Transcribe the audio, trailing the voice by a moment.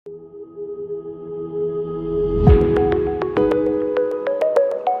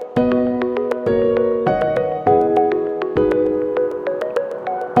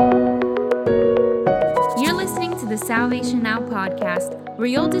Salvation Now podcast, where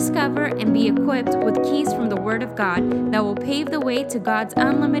you'll discover and be equipped with keys from the Word of God that will pave the way to God's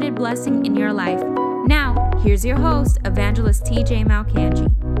unlimited blessing in your life. Now, here's your host, Evangelist TJ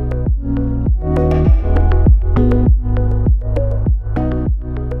Malcanji.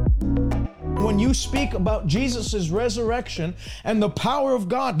 When you speak about Jesus' resurrection and the power of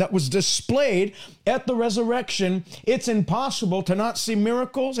God that was displayed at the resurrection, it's impossible to not see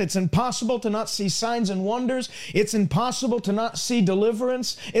miracles. It's impossible to not see signs and wonders. It's impossible to not see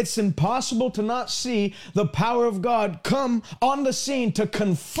deliverance. It's impossible to not see the power of God come on the scene to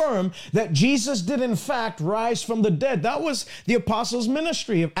confirm that Jesus did in fact rise from the dead. That was the apostles'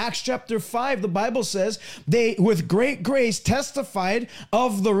 ministry. Of Acts chapter 5, the Bible says they with great grace testified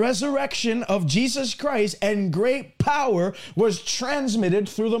of the resurrection of Jesus Christ, and great power was transmitted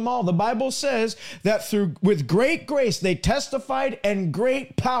through them all. The Bible says that with great grace they testified, and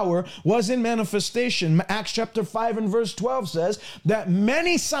great power was in manifestation. Acts chapter 5 and verse 12 says that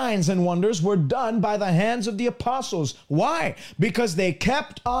many signs and wonders were done by the hands of the apostles. Why? Because they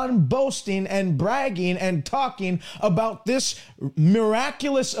kept on boasting and bragging and talking about this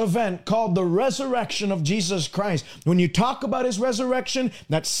miraculous event called the resurrection of Jesus Christ. When you talk about his resurrection,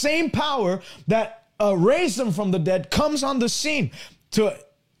 that same power that raised him from the dead comes on the scene to,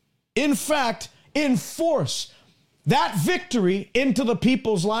 in fact, enforce that victory into the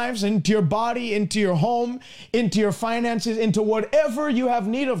people's lives, into your body, into your home, into your finances, into whatever you have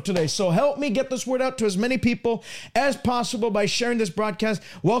need of today. So help me get this word out to as many people as possible by sharing this broadcast.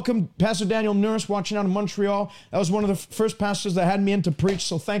 Welcome, Pastor Daniel Nurse, watching out of Montreal. That was one of the first pastors that had me in to preach,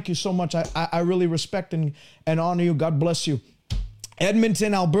 so thank you so much. I really respect and honor you. God bless you.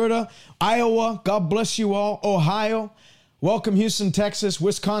 Edmonton, Alberta, Iowa, God bless you all. Ohio, welcome Houston, Texas,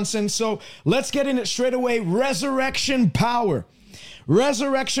 Wisconsin. So let's get in it straight away. Resurrection power.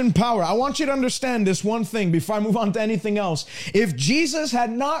 Resurrection power. I want you to understand this one thing before I move on to anything else. If Jesus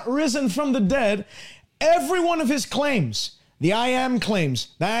had not risen from the dead, every one of his claims, the I am claims,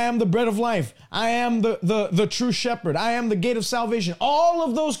 I am the bread of life, I am the true shepherd, I am the gate of salvation, all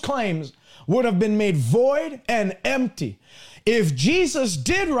of those claims would have been made void and empty. If Jesus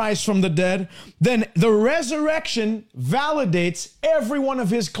did rise from the dead, then the resurrection validates every one of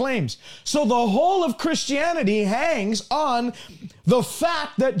his claims. So the whole of Christianity hangs on the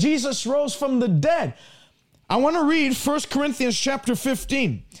fact that Jesus rose from the dead. I want to read 1 Corinthians chapter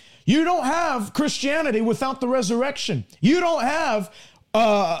 15. You don't have Christianity without the resurrection. You don't have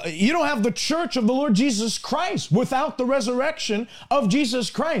the church of the Lord Jesus Christ without the resurrection of Jesus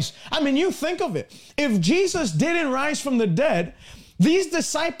Christ. I mean, you think of it. If Jesus didn't rise from the dead, these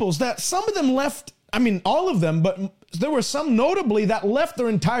disciples that some of them left, I mean, all of them, but there were some notably that left their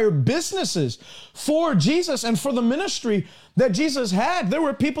entire businesses for Jesus and for the ministry that Jesus had. There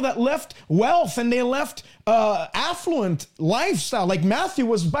were people that left wealth and they left affluent lifestyle. Like Matthew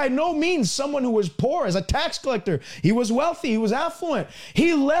was by no means someone who was poor as a tax collector. He was wealthy. He was affluent.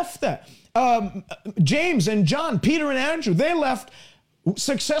 He left that. James and John, Peter and Andrew, they left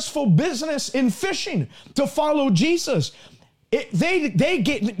successful business in fishing to follow Jesus.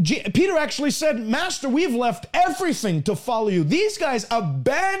 Peter actually said, Master, we've left everything to follow you. These guys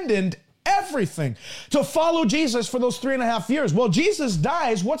abandoned everything to follow Jesus for those 3.5 years. Well, Jesus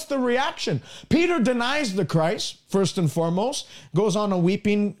dies. What's the reaction? Peter denies the Christ, first and foremost, goes on a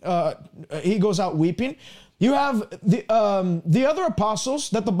weeping. He goes out weeping. You have the other apostles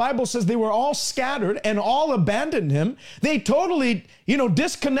that the Bible says they were all scattered and all abandoned him. They totally,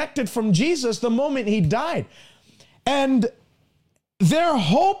 disconnected from Jesus the moment he died. And their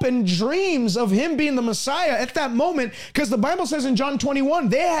hope and dreams of him being the Messiah at that moment, because the Bible says in John 21,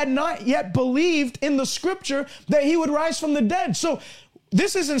 they had not yet believed in the scripture that he would rise from the dead. So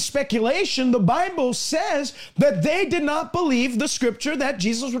this isn't speculation. The Bible says that they did not believe the scripture that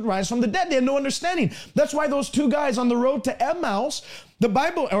Jesus would rise from the dead. They had no understanding. That's why those two guys on the road to Emmaus, the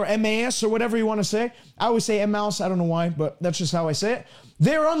Bible, or Emmaus, or whatever you want to say. I always say Emmaus. I don't know why, but that's just how I say it.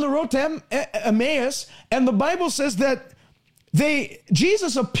 They're on the road to Emmaus, and the Bible says that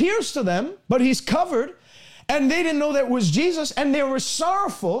Jesus appears to them, but he's covered, and they didn't know that it was Jesus, and they were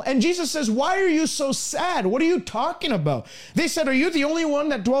sorrowful. And Jesus says, why are you so sad? What are you talking about? They said, are you the only one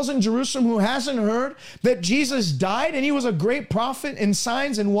that dwells in Jerusalem who hasn't heard that Jesus died? And he was a great prophet in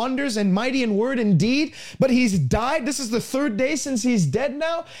signs and wonders and mighty in word and deed, but he's died. This is the 3rd day since he's dead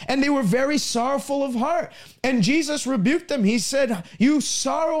now. And they were very sorrowful of heart. And Jesus rebuked them. He said, you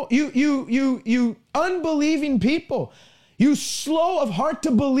unbelieving people, you slow of heart to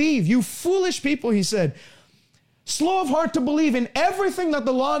believe, you foolish people, he said. Slow of heart to believe in everything that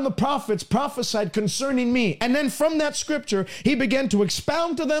the law and the prophets prophesied concerning me. And then from that scripture, he began to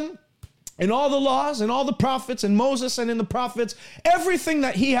expound to them and all the laws and all the prophets and Moses and in the prophets, everything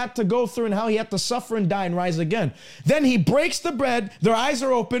that he had to go through and how he had to suffer and die and rise again. Then he breaks the bread, their eyes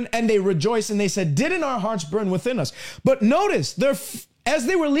are open, and they rejoice, and they said, didn't our hearts burn within us? But notice, as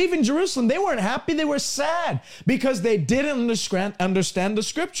they were leaving Jerusalem, they weren't happy, they were sad because they didn't understand the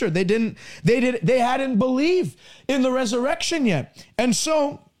scripture. They hadn't believed in the resurrection yet. And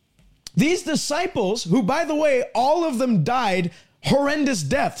so these disciples, who, by the way, all of them died horrendous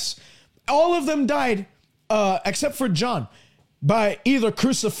deaths. All of them died, except for John, by either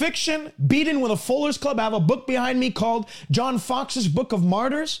crucifixion, beaten with a fuller's club. I have a book behind me called John Fox's Book of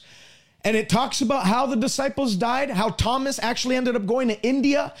Martyrs. And it talks about how the disciples died, how Thomas actually ended up going to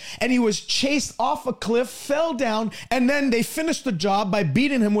India and he was chased off a cliff, fell down, and then they finished the job by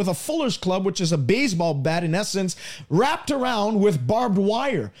beating him with a fuller's club, which is a baseball bat in essence, wrapped around with barbed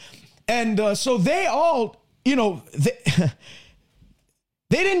wire. And so they all, they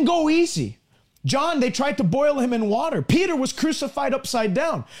didn't go easy. John, they tried to boil him in water. Peter was crucified upside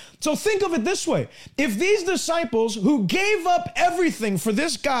down. So think of it this way. If these disciples who gave up everything for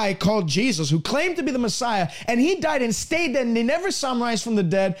this guy called Jesus, who claimed to be the Messiah, and he died and stayed dead and they never saw him rise from the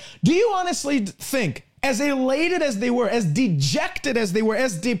dead, do you honestly think, as elated as they were, as dejected as they were,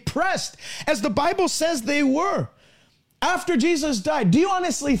 as depressed as the Bible says they were, after Jesus died, do you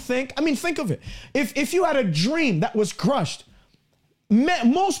honestly think, think of it. If you had a dream that was crushed,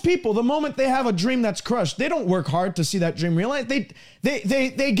 most people, the moment they have a dream that's crushed, they don't work hard to see that dream realized.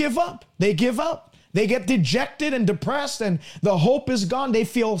 They give up. They give up. They get dejected and depressed, and the hope is gone. They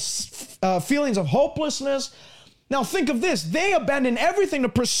feel feelings of hopelessness. Now think of this. They abandon everything to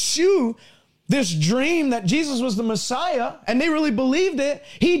pursue this dream that Jesus was the Messiah, and they really believed it.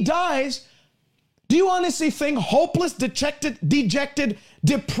 He dies. Do you honestly think hopeless, dejected,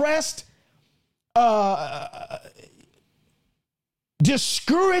 depressed,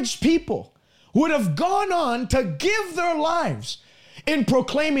 discouraged people would have gone on to give their lives in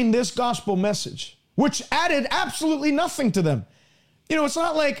proclaiming this gospel message, which added absolutely nothing to them? It's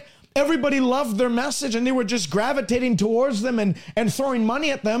not like everybody loved their message and they were just gravitating towards them and throwing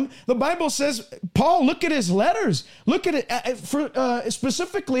money at them. The Bible says, Paul, look at his letters. Look at it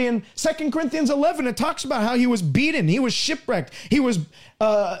specifically in 2 Corinthians 11. It talks about how he was beaten. He was shipwrecked. He was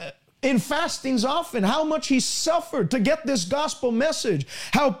in fastings often, how much he suffered to get this gospel message.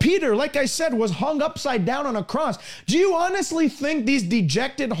 How Peter, like I said, was hung upside down on a cross. Do you honestly think these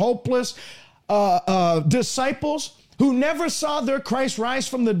dejected, hopeless disciples who never saw their Christ rise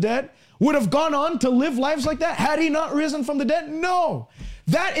from the dead would have gone on to live lives like that had he not risen from the dead? No.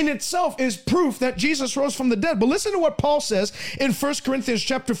 That in itself is proof that Jesus rose from the dead. But listen to what Paul says in 1 Corinthians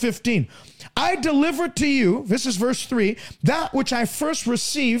chapter 15. I delivered to you, this is verse 3, that which I first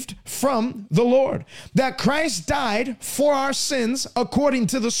received from the Lord, that Christ died for our sins according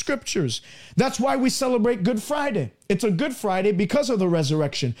to the scriptures. That's why we celebrate Good Friday. It's a Good Friday because of the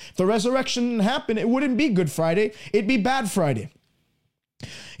resurrection. If the resurrection didn't happen, it wouldn't be Good Friday, it'd be Bad Friday.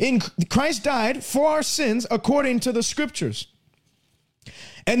 Christ died for our sins according to the scriptures,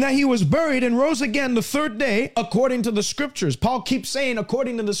 and that he was buried and rose again the third day according to the scriptures. Paul keeps saying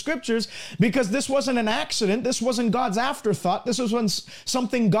according to the scriptures because this wasn't an accident. This wasn't God's afterthought. This was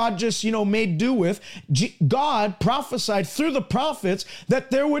something God just, made do with. God prophesied through the prophets that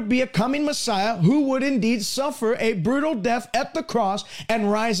there would be a coming Messiah who would indeed suffer a brutal death at the cross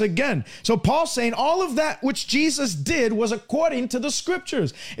and rise again. So Paul's saying all of that which Jesus did was according to the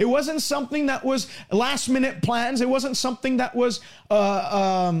scriptures. It wasn't something that was last minute plans. It wasn't something that was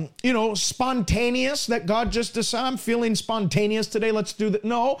spontaneous, that God just decided, I'm feeling spontaneous today, let's do that.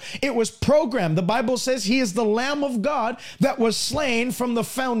 No, it was programmed. The Bible says he is the Lamb of God that was slain from the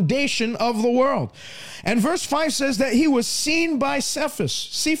foundation of the world. And verse 5 says that he was seen by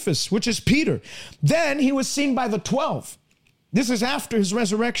Cephas, which is Peter. Then he was seen by the 12. This is after his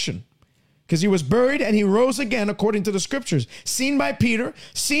resurrection, because he was buried and he rose again according to the scriptures. Seen by Peter,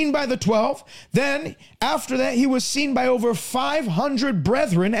 seen by the 12. Then after that, he was seen by over 500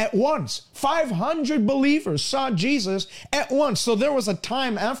 brethren at once. 500 believers saw Jesus at once. So there was a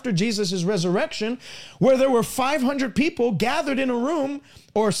time after Jesus' resurrection where there were 500 people gathered in a room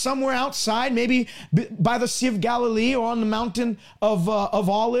or somewhere outside, maybe by the Sea of Galilee or on the mountain of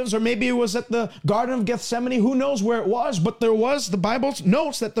Olives, or maybe it was at the Garden of Gethsemane. Who knows where it was? But the Bible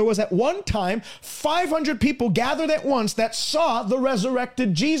notes that there was at one time 500 people gathered at once that saw the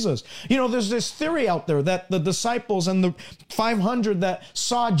resurrected Jesus. There's this theory out there that the disciples and the 500 that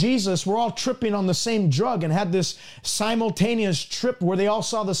saw Jesus were all tripping on the same drug and had this simultaneous trip where they all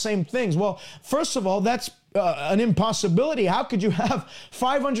saw the same things. Well, first of all, that's an impossibility. How could you have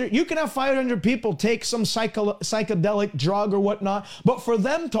 500? You can have 500 people take some psychedelic drug or whatnot, but for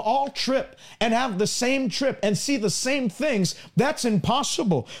them to all trip and have the same trip and see the same things, that's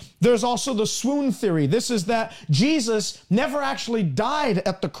impossible. There's also the swoon theory. This is that Jesus never actually died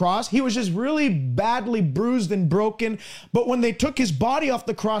at the cross. He was just really badly bruised and broken. But when they took his body off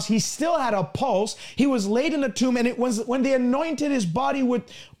the cross, he still had a pulse. He was laid in a tomb, and it was when they anointed his body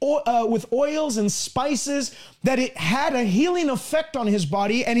with oils and spices that it had a healing effect on his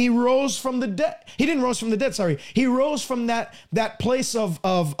body, and he rose from the dead. He didn't rose from the dead, sorry. He rose from that place of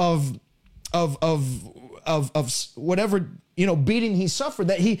whatever, beating he suffered,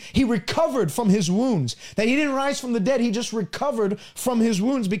 that he recovered from his wounds, that he didn't rise from the dead. He just recovered from his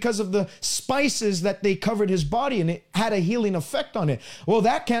wounds because of the spices that they covered his body, and it had a healing effect on it. Well,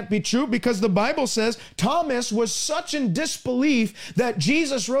 that can't be true, because the Bible says Thomas was such in disbelief that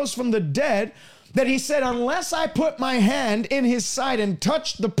Jesus rose from the dead that he said, unless I put my hand in his side and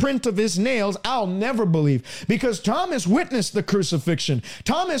touch the print of his nails, I'll never believe. Because Thomas witnessed the crucifixion.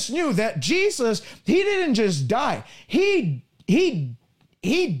 Thomas knew that Jesus, he didn't just die. He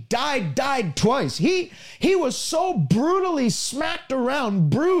died twice. He was so brutally smacked around,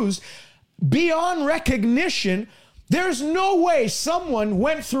 bruised beyond recognition. There's no way someone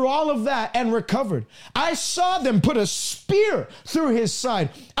went through all of that and recovered. I saw them put a spear through his side.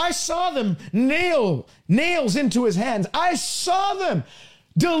 I saw them nails into his hands. I saw them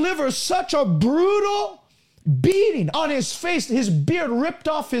deliver such a brutal beating on his face, his beard ripped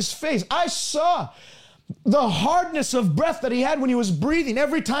off his face. I saw the hardness of breath that he had when he was breathing.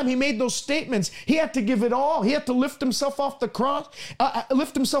 Every time he made those statements, he had to give it all. He had to lift himself off the cross,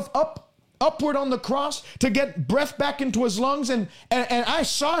 lift himself upward on the cross to get breath back into his lungs. And I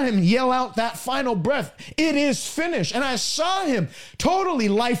saw him yell out that final breath, "It is finished." And I saw him totally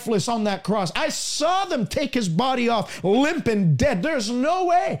lifeless on that cross. I saw them take his body off limp and dead. There's no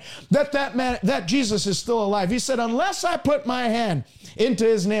way that Jesus is still alive. He said, unless I put my hand into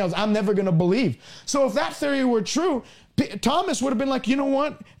his nails, I'm never going to believe. So if that theory were true, Thomas would have been like, you know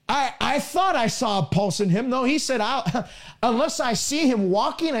what? I thought I saw a pulse in him. No, he said, unless I see him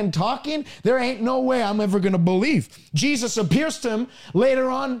walking and talking, there ain't no way I'm ever going to believe. Jesus appears to him later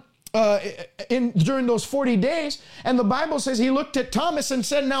on during those 40 days. And the Bible says he looked at Thomas and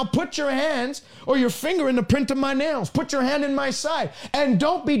said, now put your hands or your finger in the print of my nails. Put your hand in my side. And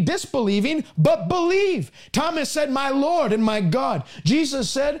don't be disbelieving, but believe. Thomas said, my Lord and my God. Jesus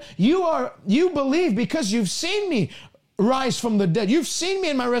said, you believe because you've seen me rise from the dead. You've seen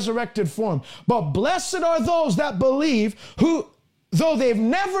me in my resurrected form. But blessed are those that believe, who, though they've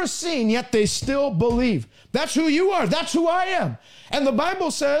never seen, yet they still believe. That's who you are. That's who I am. And the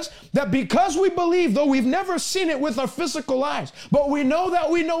Bible says that because we believe, though we've never seen it with our physical eyes, but we know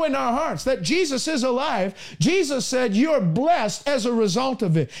that we know in our hearts that Jesus is alive, Jesus said, you're blessed as a result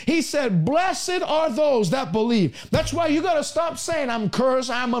of it. He said, blessed are those that believe. That's why you got to stop saying, I'm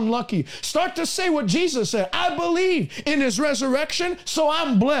cursed, I'm unlucky. Start to say what Jesus said. I believe in his resurrection, so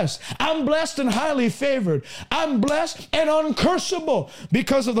I'm blessed. I'm blessed and highly favored. I'm blessed and uncursable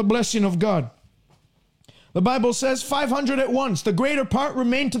because of the blessing of God. The Bible says 500 at once. The greater part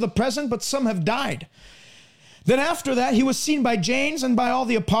remain to the present, but some have died. Then after that, he was seen by James and by all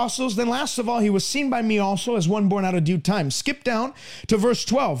the apostles. Then last of all, he was seen by me also as one born out of due time. Skip down to verse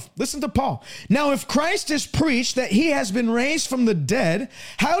 12. Listen to Paul. Now, if Christ is preached that he has been raised from the dead,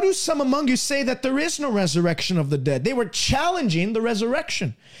 how do some among you say that there is no resurrection of the dead? They were challenging the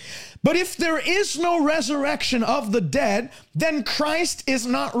resurrection. But if there is no resurrection of the dead, then Christ is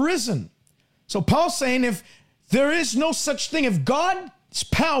not risen. So Paul's saying if there is no such thing, if God's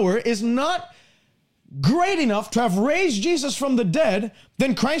power is not great enough to have raised Jesus from the dead,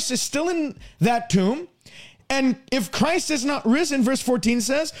 then Christ is still in that tomb. And if Christ is not risen, verse 14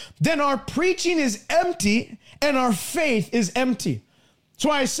 says, then our preaching is empty and our faith is empty. That's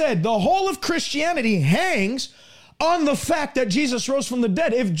why I said the whole of Christianity hangs on the fact that Jesus rose from the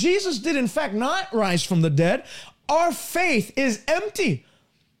dead. If Jesus did in fact not rise from the dead, our faith is empty.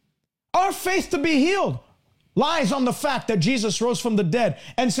 Our faith to be healed lies on the fact that Jesus rose from the dead.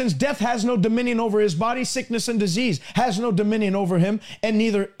 And since death has no dominion over his body, sickness and disease has no dominion over him, and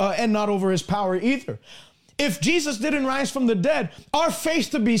not over his power either. If Jesus didn't rise from the dead, our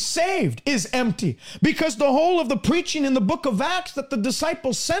faith to be saved is empty, because the whole of the preaching in the book of Acts that the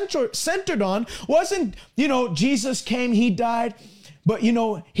disciples centered on wasn't, Jesus came, he died, But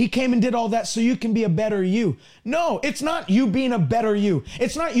he came and did all that so you can be a better you. No, it's not you being a better you.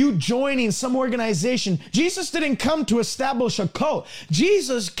 It's not you joining some organization. Jesus didn't come to establish a cult.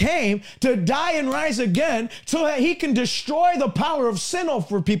 Jesus came to die and rise again so that he can destroy the power of sin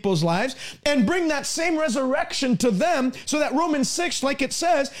over people's lives and bring that same resurrection to them, so that Romans 6, like it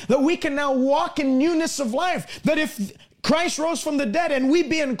says, that we can now walk in newness of life. That if Christ rose from the dead and we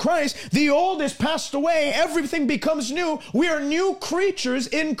be in Christ, the old is passed away, everything becomes new. We are new creatures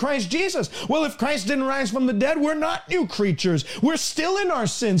in Christ Jesus. Well, if Christ didn't rise from the dead, we're not new creatures. We're still in our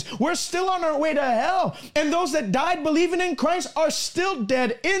sins. We're still on our way to hell. And those that died believing in Christ are still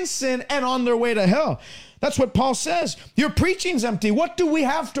dead in sin and on their way to hell. That's what Paul says. Your preaching's empty. What do we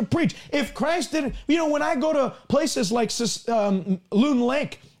have to preach? If Christ didn't, when I go to places like Loon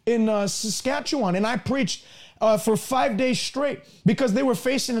Lake in Saskatchewan, and I preached for 5 days straight because they were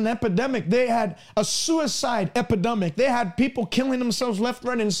facing an epidemic. They had a suicide epidemic. They had people killing themselves left,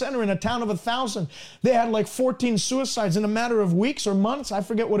 right, and center in a town of 1,000. They had like 14 suicides in a matter of weeks or months. I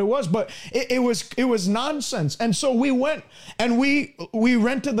forget what it was, but it was nonsense. And so we went and we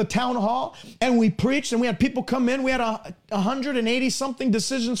rented the town hall and we preached, and we had people come in. We had 180 something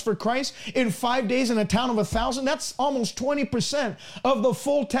decisions for Christ in 5 days in a town of 1,000. That's almost 20% of the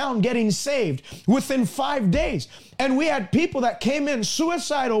full town getting saved within 5 days. And we had people that came in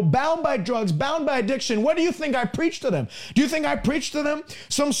suicidal, bound by drugs, bound by addiction. What do you think I preached to them? Do you think I preached to them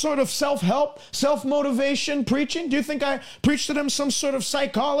some sort of self-help, self-motivation preaching? Do you think I preached to them some sort of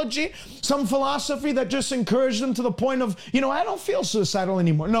psychology, some philosophy that just encouraged them to the point of, I don't feel suicidal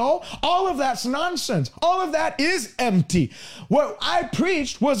anymore? No, all of that's nonsense. All of that is empty. What I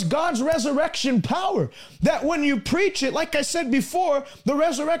preached was God's resurrection power. That when you preach it, like I said before, the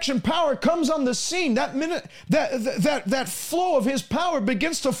resurrection power comes on the scene. That minute, that flow of his power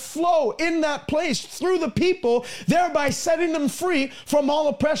begins to flow in that place through the people, thereby setting them free from all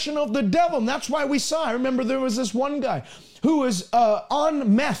oppression of the devil. And that's why I remember there was this one guy who was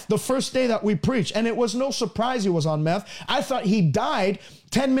on meth the first day that we preached, and it was no surprise he was on meth. I thought he died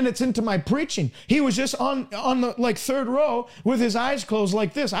 10 minutes into my preaching. He was just on the third row with his eyes closed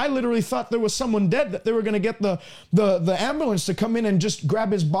like this. I literally thought there was someone dead, that they were going to get the ambulance to come in and just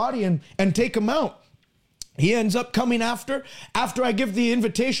grab his body and take him out. He ends up coming after I give the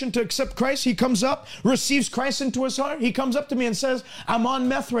invitation to accept Christ. He comes up, receives Christ into his heart. He comes up to me and says, I'm on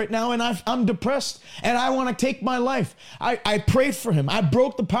meth right now and I'm depressed and I want to take my life. I prayed for him. I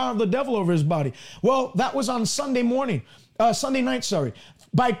broke the power of the devil over his body. Well, that was on Sunday night.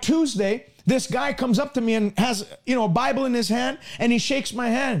 By Tuesday, this guy comes up to me and has, a Bible in his hand, and he shakes my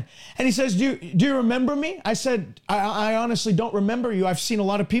hand. And he says, do you remember me? I said, I honestly don't remember you. I've seen a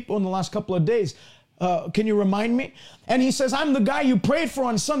lot of people in the last couple of days. Can you remind me? And he says, I'm the guy you prayed for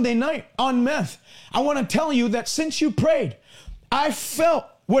on Sunday night on meth. I want to tell you that since you prayed, I felt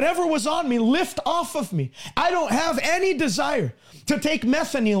whatever was on me lift off of me. I don't have any desire to take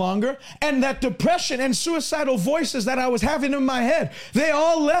meth any longer. And that depression and suicidal voices that I was having in my head, they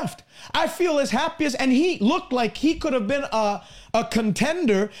all left. I feel as happy as, and he looked like he could have been a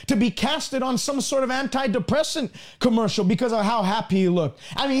contender to be casted on some sort of antidepressant commercial because of how happy he looked.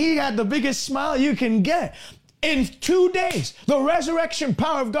 I mean, he had the biggest smile you can get. In 2 days, the resurrection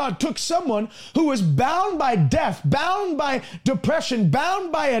power of God took someone who was bound by death, bound by depression,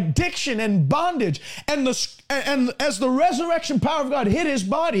 bound by addiction and bondage. And as the resurrection power of God hit his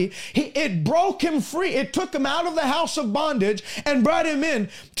body, it broke him free. It took him out of the house of bondage and brought him in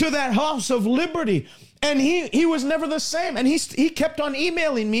to that house of liberty. And he was never the same. And he kept on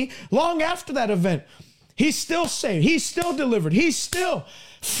emailing me long after that event. He's still saved. He's still delivered. He's still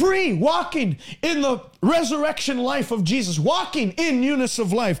free, walking in the resurrection life of Jesus, walking in newness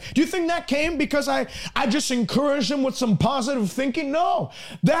of life. Do you think that came because I just encouraged him with some positive thinking? No,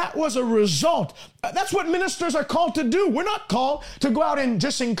 that was a result. That's what ministers are called to do. We're not called to go out and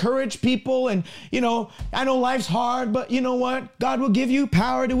just encourage people and, I know life's hard, but you know what? God will give you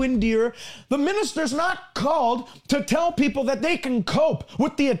power to endure. The minister's not called to tell people that they can cope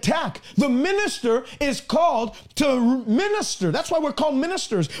with the attack. The minister is called to minister. That's why we're called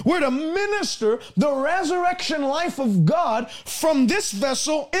ministers. We're to minister the resurrection life of God from this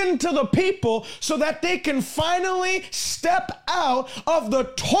vessel into the people so that they can finally step out of the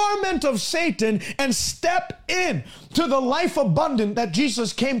torment of Satan and step in to the life abundant that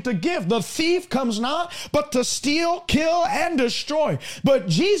Jesus came to give. The thief comes not but to steal, kill, and destroy. But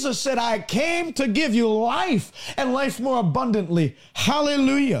Jesus said, I came to give you life and life more abundantly.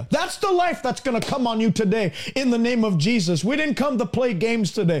 Hallelujah. That's the life that's going to come on you today in the name of Jesus. We didn't come to play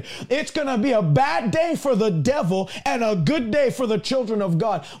games today. It's going to be a bad day for the devil and a good day for the children of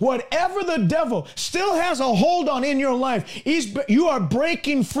God. Whatever the devil still has a hold on in your life, you are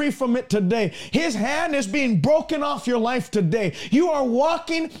breaking free from it today. His hand is being broken off your life today. You are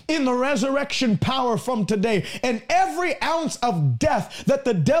walking in the resurrection power from today. And every ounce of death that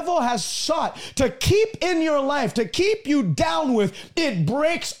the devil has sought to keep in your life, to keep you down with, it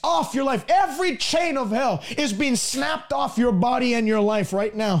breaks off your life. Every chain of hell is being snapped off your body and your life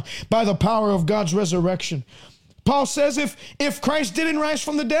right now by the power of God's resurrection. Paul says if Christ didn't rise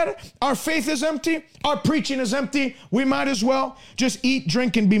from the dead, our faith is empty, our preaching is empty, we might as well just eat,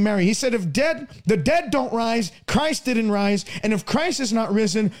 drink, and be merry. He said if the dead don't rise, Christ didn't rise, and if Christ is not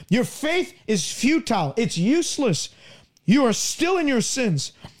risen, your faith is futile, it's useless. You are still in your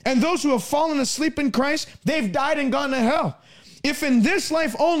sins. And those who have fallen asleep in Christ, they've died and gone to hell. If in this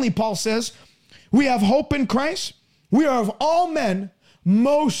life only, Paul says, we have hope in Christ, we are of all men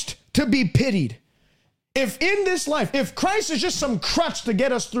most to be pitied. If in this life, if Christ is just some crutch to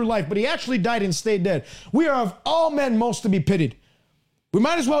get us through life, but he actually died and stayed dead, we are of all men most to be pitied. We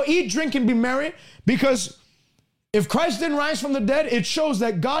might as well eat, drink, and be merry, because if Christ didn't rise from the dead, it shows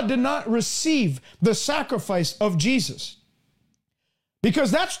that God did not receive the sacrifice of Jesus. Because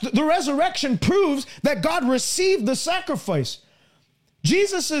that's the resurrection proves that God received the sacrifice.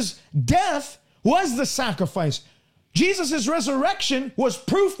 Jesus' death was the sacrifice. Jesus' resurrection was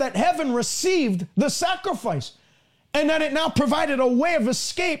proof that heaven received the sacrifice and that it now provided a way of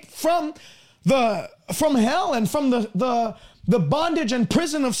escape from hell and from the bondage and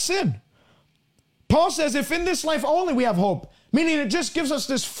prison of sin. Paul says if in this life only we have hope, meaning it just gives us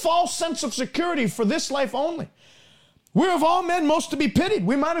this false sense of security for this life only. We're of all men most to be pitied.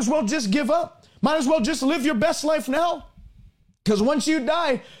 We might as well just give up. Might as well just live your best life now. Because once you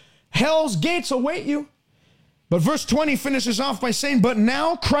die, hell's gates await you. But verse 20 finishes off by saying, but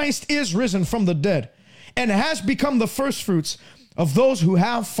now Christ is risen from the dead and has become the firstfruits of those who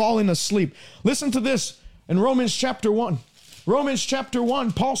have fallen asleep. Listen to this in Romans chapter 1. Romans chapter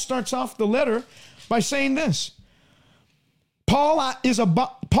 1, Paul starts off the letter by saying this. Paul,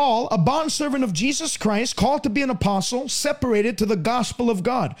 a bondservant of Jesus Christ, called to be an apostle, separated to the gospel of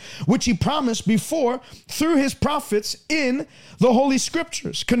God, which he promised before through his prophets in the Holy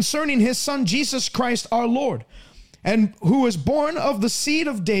Scriptures, concerning his son Jesus Christ our Lord, and who was born of the seed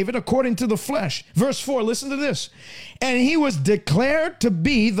of David according to the flesh. Verse 4, listen to this. And he was declared to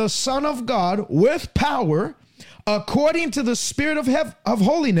be the Son of God with power, according to the Spirit of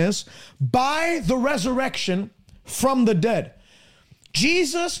holiness, by the resurrection from the dead.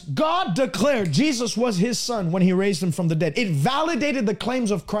 God declared Jesus was his son when he raised him from the dead. It validated the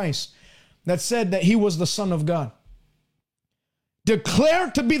claims of Christ that said that he was the Son of God.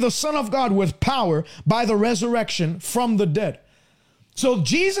 Declared to be the Son of God with power by the resurrection from the dead. So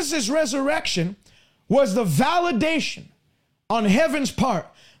Jesus' resurrection was the validation on heaven's part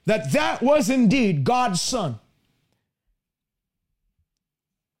that was indeed God's Son.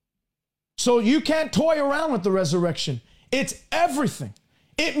 So you can't toy around with the resurrection. It's everything.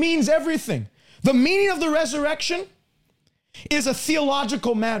 It means everything. The meaning of the resurrection is a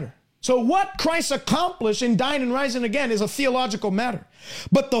theological matter. So what Christ accomplished in dying and rising again is a theological matter.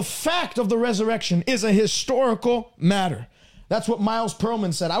 But the fact of the resurrection is a historical matter. That's what Miles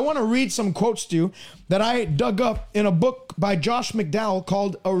Perlman said. I want to read some quotes to you that I dug up in a book by Josh McDowell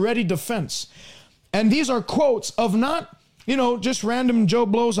called A Ready Defense. And these are quotes of not, just random Joe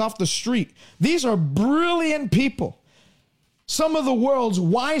Blows off the street. These are brilliant people. Some of the world's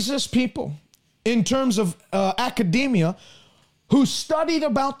wisest people in terms of academia who studied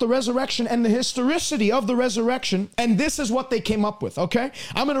about the resurrection and the historicity of the resurrection, and this is what they came up with, okay?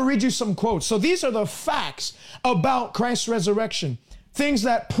 I'm going to read you some quotes. So these are the facts about Christ's resurrection, things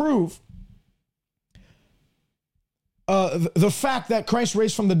that prove the fact that Christ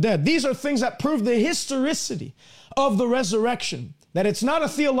raised from the dead. These are things that prove the historicity of the resurrection, that it's not a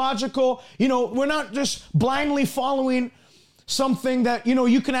theological, we're not just blindly following something that,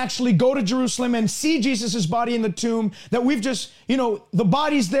 you can actually go to Jerusalem and see Jesus's body in the tomb, that we've just, the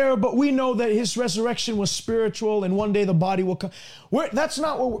body's there, but we know that his resurrection was spiritual and one day the body will come. That's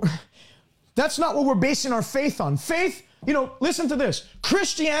not what we're basing our faith on. Faith, listen to this.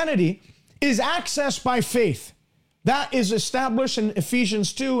 Christianity is accessed by faith. That is established in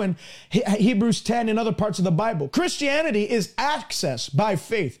Ephesians 2 and Hebrews 10 and other parts of the Bible. Christianity is access by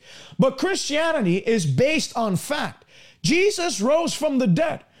faith, but Christianity is based on fact. Jesus rose from the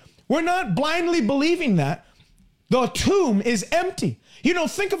dead. We're not blindly believing that. The tomb is empty. You know,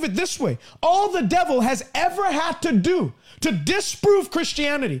 think of it this way. All the devil has ever had to do to disprove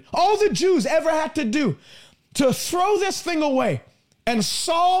Christianity, all the Jews ever had to do to throw this thing away and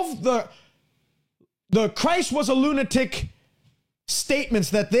solve the Christ was a lunatic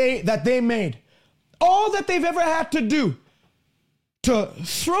statements that they made. All that they've ever had to do to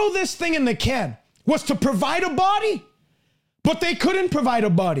throw this thing in the can was to provide a body. But they couldn't provide a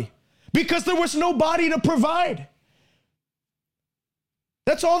body because there was no body to provide.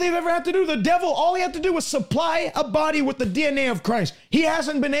 That's all they've ever had to do. The devil, all he had to do was supply a body with the DNA of Christ. He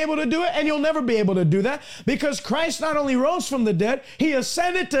hasn't been able to do it, and you'll never be able to do that because Christ not only rose from the dead, he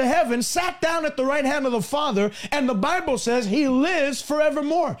ascended to heaven, sat down at the right hand of the Father, and the Bible says he lives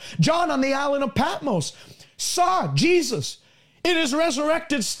forevermore. John on the island of Patmos saw Jesus in his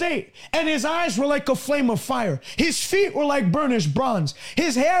resurrected state, and his eyes were like a flame of fire. His feet were like burnished bronze.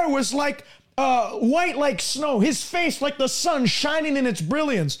 His hair was like white like snow, his face like the sun shining in its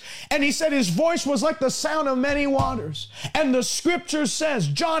brilliance. And he said his voice was like the sound of many waters. And the scripture says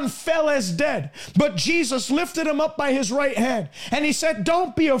John fell as dead, but Jesus lifted him up by his right hand. And he said,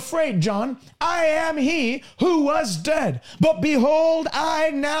 don't be afraid, John. I am he who was dead, but behold,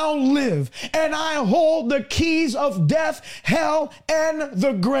 I now live, and I hold the keys of death, hell, and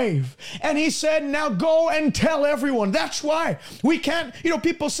the grave. And he said, now go and tell everyone. That's why we can't,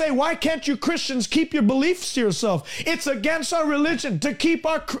 people say, why can't you Christians keep your beliefs to yourself? It's against our religion to keep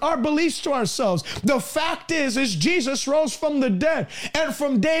our beliefs to ourselves. The fact is Jesus rose from the dead, and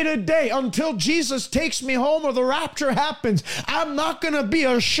from day to day until Jesus takes me home or the rapture happens, I'm not going to be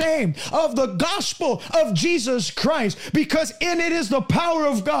ashamed of the gospel of Jesus Christ, because in it is the power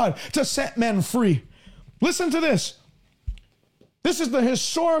of God to set men free. Listen to this. This is the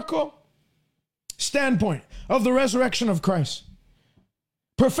historical standpoint of the resurrection of Christ.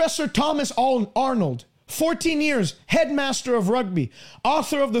 Professor Thomas Arnold, 14 years, headmaster of rugby,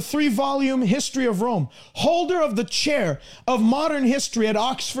 author of the 3-volume History of Rome, holder of the chair of modern history at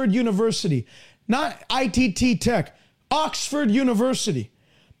Oxford University, not ITT Tech, Oxford University.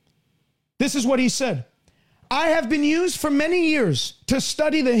 This is what he said. I have been used for many years to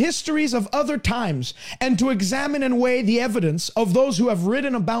study the histories of other times and to examine and weigh the evidence of those who have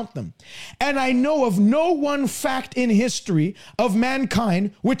written about them. And I know of no one fact in history of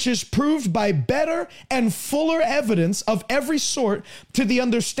mankind which is proved by better and fuller evidence of every sort to the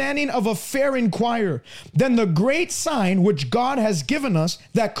understanding of a fair inquirer than the great sign which God has given us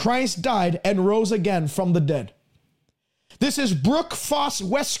that Christ died and rose again from the dead. This is Brooke Foss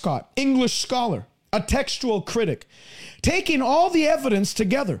Westcott, English scholar, a textual critic. Taking all the evidence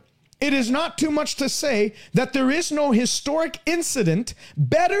together, it is not too much to say that there is no historic incident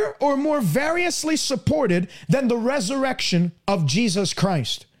better or more variously supported than the resurrection of Jesus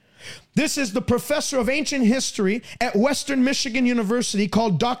Christ. This is the professor of ancient history at Western Michigan University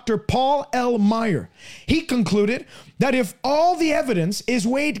called Dr. Paul L. Meyer. He concluded that if all the evidence is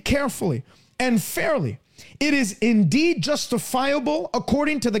weighed carefully and fairly, it is indeed justifiable,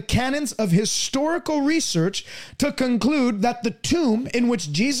 according to the canons of historical research, to conclude that the tomb in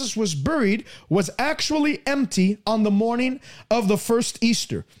which Jesus was buried was actually empty on the morning of the first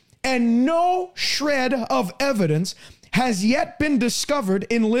Easter. And no shred of evidence has yet been discovered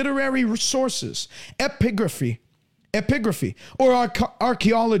in literary sources, epigraphy, or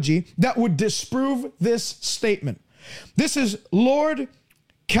archaeology that would disprove this statement. This is Lord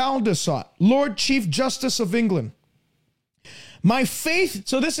Caldecott, Lord Chief Justice of England. My faith,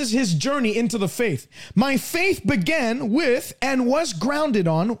 so this is his journey into the faith. My faith began with and was grounded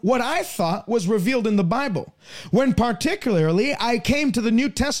on what I thought was revealed in the Bible. When particularly I came to the New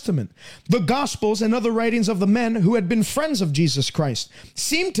Testament, the Gospels and other writings of the men who had been friends of Jesus Christ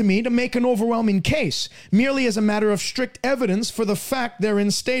seemed to me to make an overwhelming case, merely as a matter of strict evidence for the fact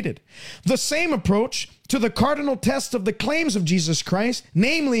therein stated. The same approach to the cardinal test of the claims of Jesus Christ,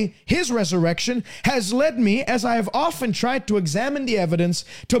 namely his resurrection, has led me, as I have often tried to examine the evidence,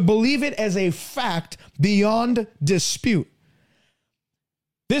 to believe it as a fact beyond dispute.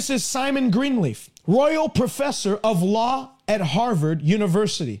 This is Simon Greenleaf, Royal Professor of Law at Harvard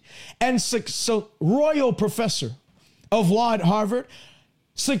University. And so Royal Professor of Law at Harvard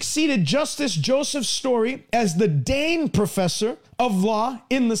succeeded Justice Joseph Story as the Dane Professor of Law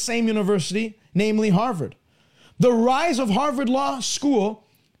in the same university, namely Harvard. The rise of Harvard Law School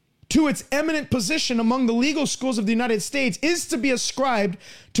to its eminent position among the legal schools of the United States is to be ascribed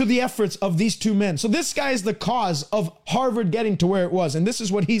to the efforts of these two men. So this guy is the cause of Harvard getting to where it was. And this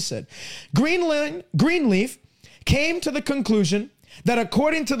is what he said. Greenleaf came to the conclusion that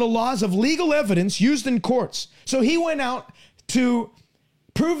according to the laws of legal evidence used in courts, so he went out to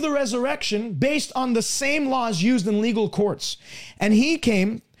prove the resurrection based on the same laws used in legal courts. And he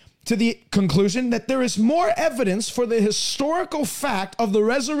came to the conclusion that there is more evidence for the historical fact of the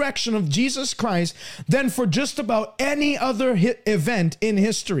resurrection of Jesus Christ than for just about any other event in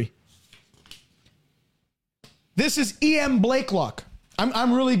history. This is E.M. Blakelock.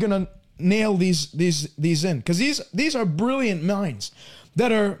 I'm really going to nail these in, because these are brilliant minds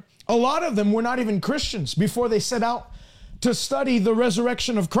that are, a lot of them were not even Christians before they set out to study the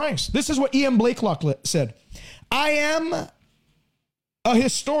resurrection of Christ. This is what E.M. Blakelock said. I am a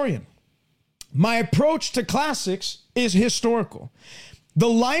historian. My approach to classics is historical. The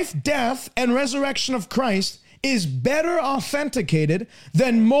life, death, and resurrection of Christ is better authenticated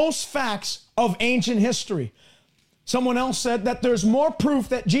than most facts of ancient history. Someone else said that there's more proof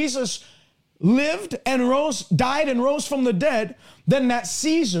that Jesus lived and died and rose from the dead than that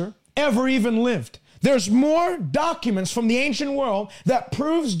Caesar ever even lived. There's more documents from the ancient world that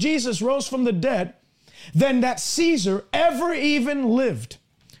proves Jesus rose from the dead than that Caesar ever even lived.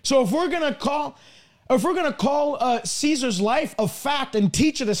 So if we're going to call Caesar's life a fact and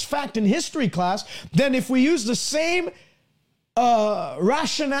teach it as fact in history class, then if we use the same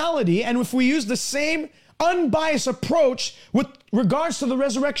rationality and if we use the same unbiased approach with regards to the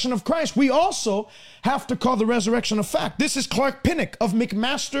resurrection of Christ, we also have to call the resurrection a fact. This is Clark Pinnock of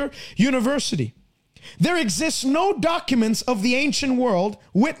McMaster University. There exists no documents of the ancient world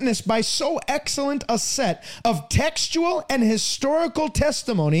witnessed by so excellent a set of textual and historical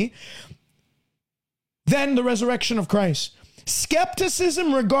testimony than the resurrection of Christ.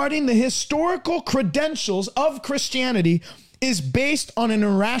 Skepticism regarding the historical credentials of Christianity is based on an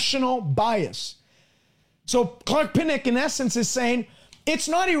irrational bias. So Clark Pinnock, in essence, is saying it's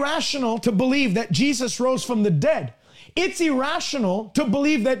not irrational to believe that Jesus rose from the dead. It's irrational to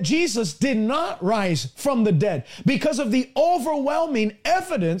believe that Jesus did not rise from the dead because of the overwhelming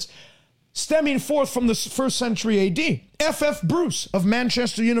evidence stemming forth from the first century AD. F.F. Bruce of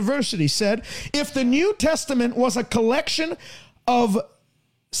Manchester University said, if the New Testament was a collection of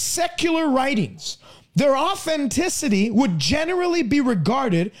secular writings, their authenticity would generally be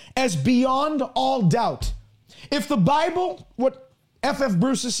regarded as beyond all doubt. If the Bible, what F.F.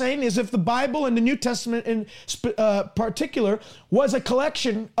 Bruce is saying is if the Bible and the New Testament in particular was a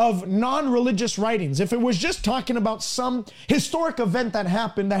collection of non-religious writings, if it was just talking about some historic event that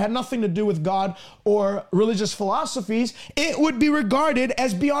happened that had nothing to do with God or religious philosophies, it would be regarded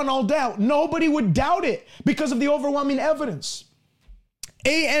as beyond all doubt. Nobody would doubt it because of the overwhelming evidence.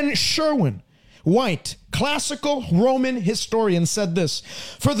 A.N. Sherwin White, classical Roman historian, said this: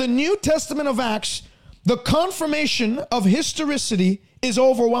 for the New Testament of Acts, the confirmation of historicity is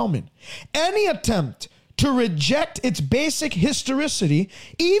overwhelming. Any attempt to reject its basic historicity,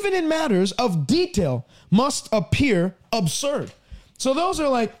 even in matters of detail, must appear absurd. So those are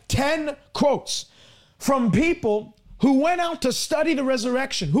like 10 quotes from people who went out to study the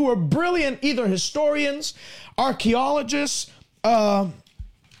resurrection, who were brilliant, either historians, archaeologists,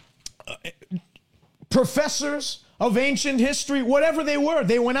 professors of ancient history, whatever they were.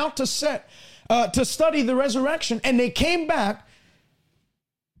 They went out to study the resurrection, and they came back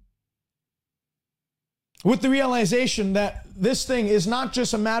with the realization that this thing is not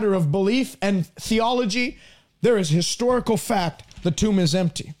just a matter of belief and theology. There is historical fact. The tomb is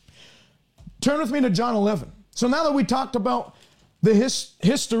empty. Turn with me to John 11. So now that we talked about the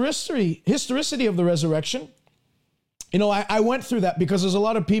historicity of the resurrection, you know, I went through that because there's a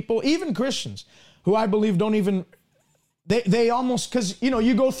lot of people, even Christians, who I believe don't even, they almost, because, you know,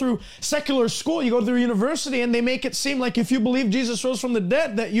 you go through secular school, you go through university, and they make it seem like if you believe Jesus rose from the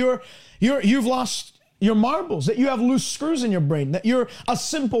dead, that you've lost your marbles, that you have loose screws in your brain, that you're a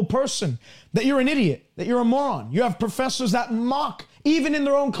simple person, that you're an idiot, that you're a moron. You have professors that mock, even in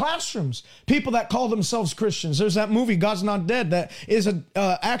their own classrooms, people that call themselves Christians. There's that movie, God's Not Dead, that is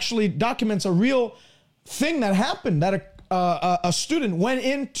actually documents a real thing that happened, that a student went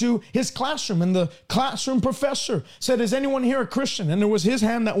into his classroom, and the classroom professor said, is anyone here a Christian? And there was his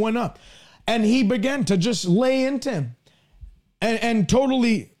hand that went up, and he began to just lay into him and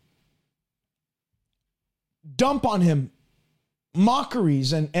totally dump on him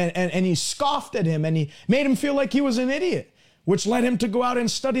mockeries, and he scoffed at him, and he made him feel like he was an idiot, which led him to go out and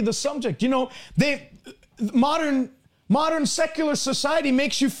study the subject. You know, modern secular society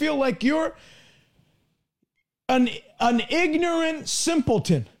makes you feel like you're an ignorant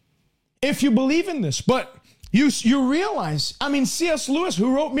simpleton. if you believe in this. But you realize, I mean, C.S. Lewis,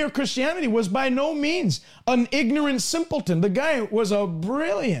 who wrote Mere Christianity, was by no means an ignorant simpleton. The guy was a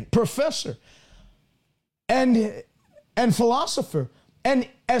brilliant professor and philosopher, and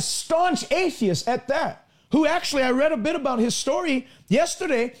a staunch atheist at that, who actually, I read a bit about his story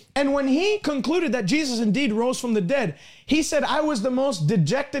yesterday, and when he concluded that Jesus indeed rose from the dead, he said, I was the most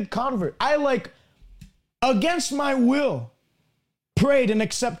dejected convert. I, against my will, prayed and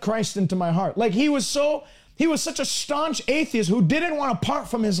accept Christ into my heart. He was such a staunch atheist who didn't want to part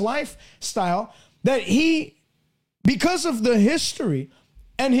from his lifestyle that because of the history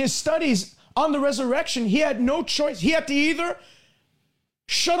and his studies on the resurrection, he had no choice. He had to either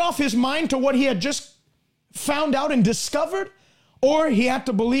shut off his mind to what he had just found out and discovered, or he had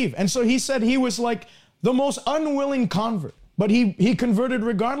to believe. And so he said he was like the most unwilling convert, but he converted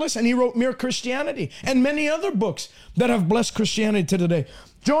regardless, and he wrote Mere Christianity and many other books that have blessed Christianity to today.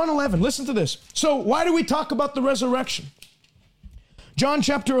 John 11, listen to this. So why do we talk about the resurrection? John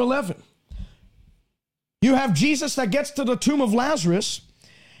chapter 11. You have Jesus that gets to the tomb of Lazarus,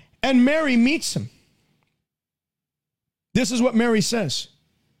 and Mary meets him. This is what Mary says.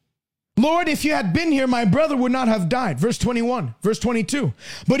 Lord, if you had been here, my brother would not have died. Verse 21, verse 22.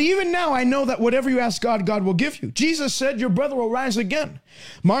 But even now I know that whatever you ask God, God will give you. Jesus said, your brother will rise again.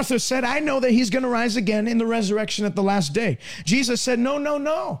 Martha said, I know that he's going to rise again in the resurrection at the last day. Jesus said,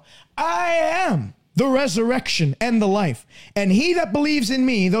 no. I am the resurrection and the life. And he that believes in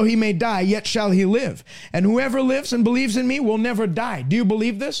me, though he may die, yet shall he live. And whoever lives and believes in me will never die. Do you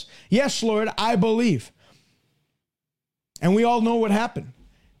believe this? Yes, Lord, I believe. And we all know what happened.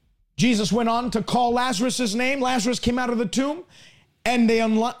 Jesus went on to call Lazarus' name. Lazarus came out of the tomb, and they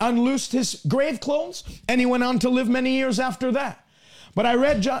unloosed his grave clothes, and he went on to live many years after that. But I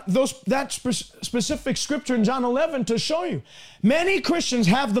read that specific scripture in John 11 to show you. Many Christians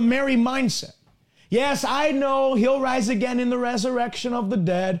have the Mary mindset. Yes, I know he'll rise again in the resurrection of the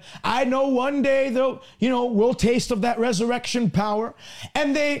dead. I know one day we'll taste of that resurrection power.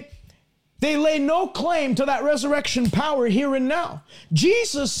 And they lay no claim to that resurrection power here and now.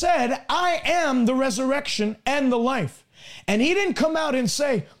 Jesus said, I am the resurrection and the life. And he didn't come out and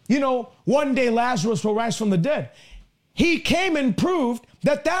say, one day Lazarus will rise from the dead. He came and proved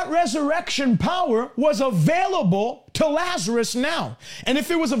that resurrection power was available to Lazarus now. And if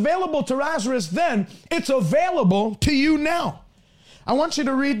it was available to Lazarus then, it's available to you now. I want you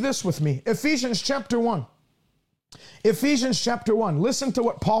to read this with me. Ephesians chapter 1. Ephesians chapter 1. Listen to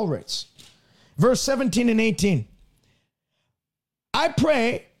what Paul writes. Verse 17 and 18. I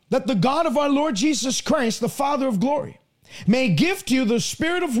pray that the God of our Lord Jesus Christ, the Father of glory, may give to you the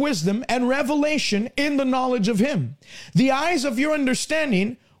spirit of wisdom and revelation in the knowledge of him. The eyes of your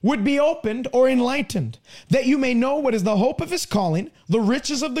understanding would be opened or enlightened, that you may know what is the hope of his calling, the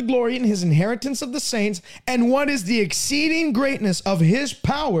riches of the glory in his inheritance of the saints, and what is the exceeding greatness of his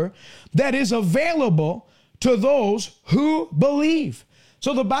power that is available to those who believe.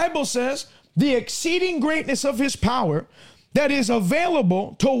 So the Bible says, the exceeding greatness of his power that is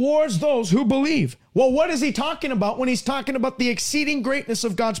available towards those who believe. Well, what is he talking about when he's talking about the exceeding greatness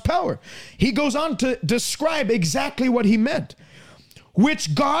of God's power? He goes on to describe exactly what he meant.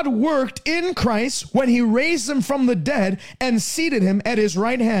 Which God worked in Christ when he raised him from the dead and seated him at his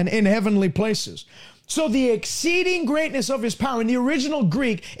right hand in heavenly places. So the exceeding greatness of his power, in the original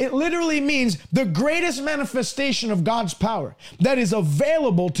Greek, it literally means the greatest manifestation of God's power that is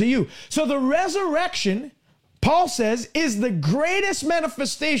available to you. So the resurrection, Paul says, is the greatest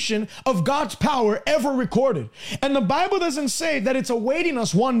manifestation of God's power ever recorded. And the Bible doesn't say that it's awaiting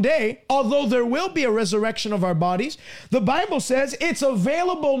us one day, although there will be a resurrection of our bodies. The Bible says it's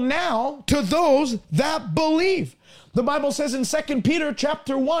available now to those that believe. The Bible says in 2 Peter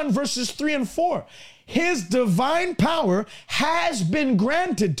chapter 1, verses 3 and 4, his divine power has been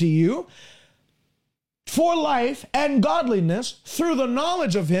granted to you for life and godliness through the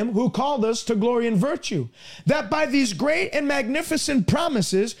knowledge of him who called us to glory and virtue, that by these great and magnificent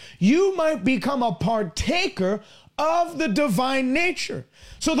promises you might become a partaker of the divine nature.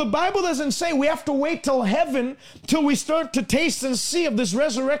 So the Bible doesn't say we have to wait till heaven till we start to taste and see of this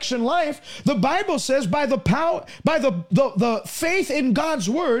resurrection life. The Bible says by the power, by the faith in God's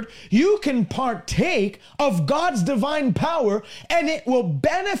word, you can partake of God's divine power, and it will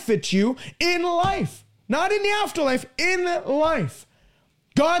benefit you in life. Not in the afterlife, in life.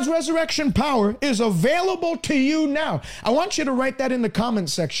 God's resurrection power is available to you now. I want you to write that in the comment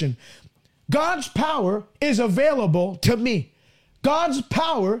section. God's power is available to me. God's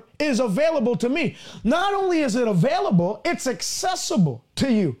power is available to me. Not only is it available, it's accessible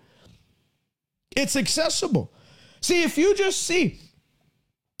to you. It's accessible. See, if you just see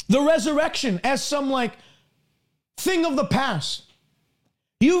the resurrection as some like thing of the past.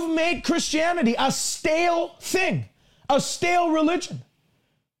 You've made Christianity a stale thing, a stale religion.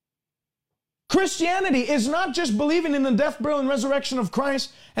 Christianity is not just believing in the death, burial, and resurrection of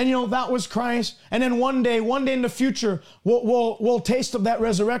Christ, and that was Christ, and then one day in the future, we'll taste of that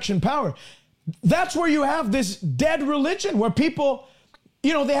resurrection power. That's where you have this dead religion, where people, they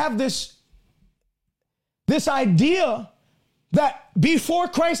have this idea that before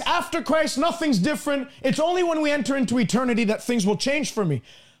Christ, after Christ, nothing's different. It's only when we enter into eternity that things will change for me.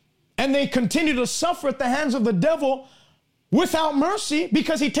 And they continue to suffer at the hands of the devil without mercy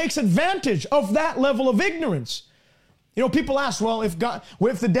because he takes advantage of that level of ignorance. People ask, well, if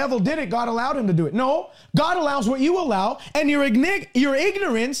the devil did it, God allowed him to do it. No, God allows what you allow, and your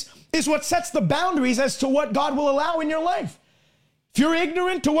ignorance is what sets the boundaries as to what God will allow in your life. If you're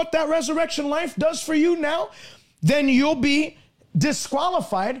ignorant to what that resurrection life does for you now, then you'll be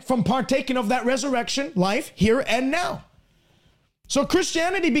disqualified from partaking of that resurrection life here and now. So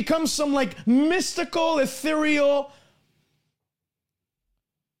Christianity becomes some like mystical, ethereal,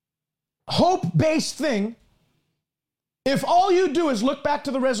 hope-based thing if all you do is look back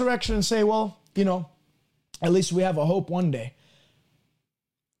to the resurrection and say, well, at least we have a hope one day.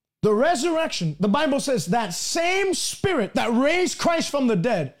 The resurrection, the Bible says that same spirit that raised Christ from the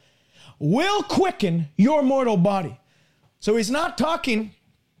dead will quicken your mortal body. So he's not talking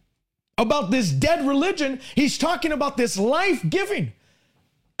about this dead religion. He's talking about this life-giving,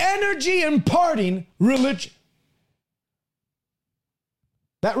 energy-imparting religion.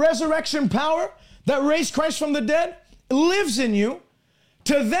 That resurrection power that raised Christ from the dead lives in you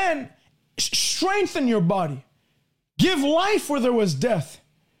to then strengthen your body, give life where there was death,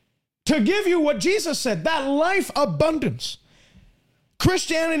 to give you what Jesus said, that life abundance.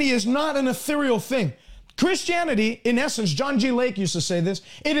 Christianity is not an ethereal thing. Christianity, in essence, John G. Lake used to say this,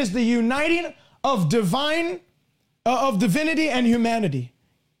 it is the uniting of divinity and humanity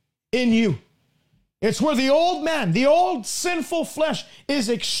in you. It's where the old man, the old sinful flesh is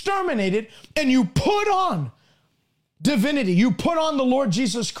exterminated, and you put on divinity. You put on the Lord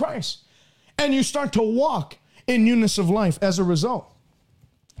Jesus Christ, and you start to walk in newness of life as a result.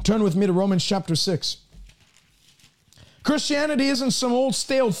 Turn with me to Romans chapter 6. Christianity isn't some old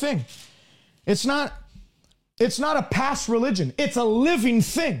stale thing. It's not a past religion. It's a living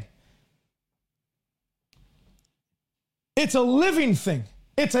thing. It's a living thing.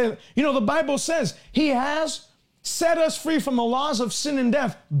 The Bible says he has set us free from the laws of sin and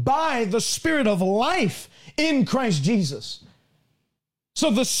death by the Spirit of life in Christ Jesus.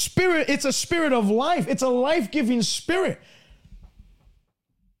 So the Spirit, it's a spirit of life. It's a life-giving spirit.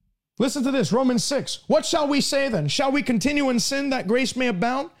 Listen to this, Romans 6. What shall we say then? Shall we continue in sin that grace may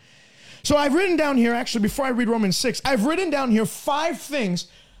abound? So I've written down here, actually, before I read Romans 6, I've written down here 5 things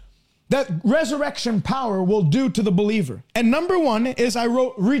that resurrection power will do to the believer. And number 1 is I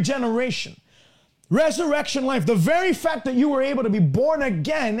wrote regeneration. Resurrection life. The very fact that you were able to be born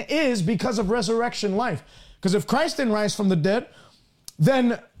again is because of resurrection life. Because if Christ didn't rise from the dead,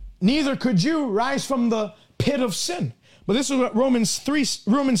 then neither could you rise from the pit of sin. But this is what Romans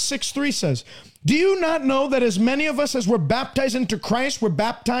 6:3 says. Do you not know that as many of us as were baptized into Christ were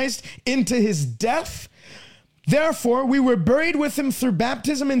baptized into his death? Therefore, we were buried with him through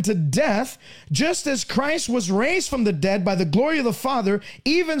baptism into death, just as Christ was raised from the dead by the glory of the Father,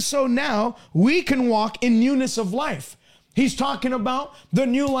 even so now we can walk in newness of life. He's talking about the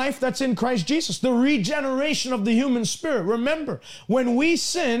new life that's in Christ Jesus, the regeneration of the human spirit. Remember, when we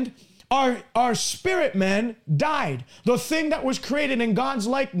sinned, our spirit man died. The thing that was created in God's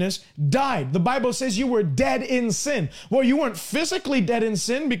likeness died. The Bible says you were dead in sin. Well, you weren't physically dead in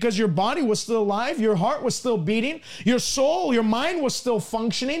sin because your body was still alive, your heart was still beating, your soul, your mind was still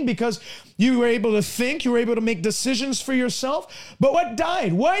functioning because you were able to think, you were able to make decisions for yourself. But what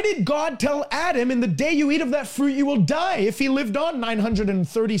died? Why did God tell Adam, in the day you eat of that fruit, you will die, if he lived on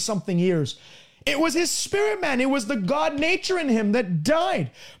 930 something years? It was his spirit man. It was the God nature in him that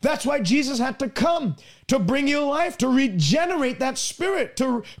died. That's why Jesus had to come to bring you life, to regenerate that spirit,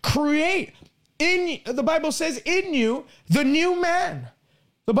 to create the Bible says in you, the new man.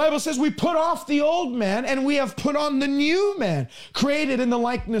 The Bible says we put off the old man and we have put on the new man, created in the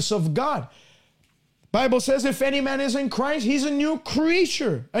likeness of God. Bible says if any man is in Christ, he's a new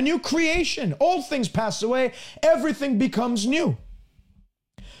creature, a new creation. Old things pass away, everything becomes new.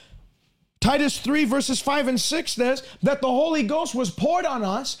 Titus 3 verses 5 and 6 says that the Holy Ghost was poured on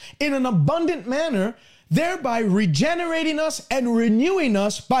us in an abundant manner, thereby regenerating us and renewing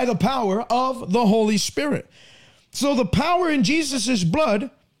us by the power of the Holy Spirit. So the power in Jesus'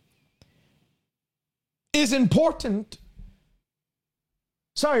 blood is important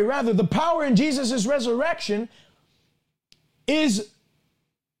Rather, the power in Jesus' resurrection is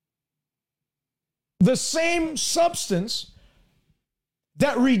the same substance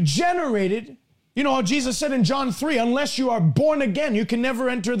that regenerated. You know how Jesus said in John 3, unless you are born again, you can never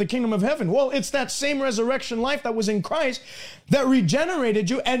enter the kingdom of heaven. Well, it's that same resurrection life that was in Christ that regenerated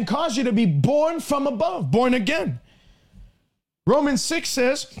you and caused you to be born from above, born again. Romans 6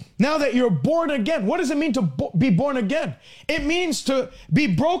 says, now that you're born again, what does it mean to be born again? It means to be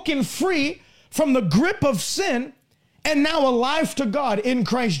broken free from the grip of sin and now alive to God in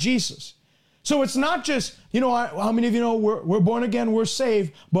Christ Jesus. So it's not just, how many of you know we're born again, we're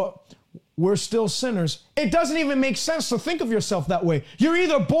saved, but we're still sinners. It doesn't even make sense to think of yourself that way. You're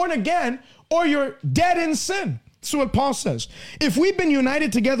either born again or you're dead in sin. That's what Paul says. If we've been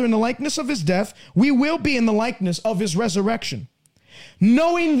united together in the likeness of his death, we will be in the likeness of his resurrection.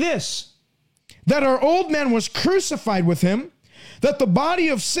 Knowing this, that our old man was crucified with him, that the body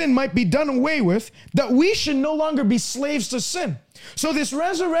of sin might be done away with, that we should no longer be slaves to sin. So this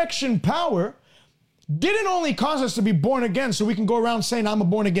resurrection power didn't only cause us to be born again so we can go around saying, I'm a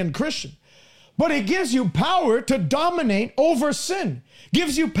born again Christian. But it gives you power to dominate over sin.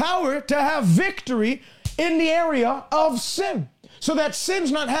 Gives you power to have victory in the area of sin. So that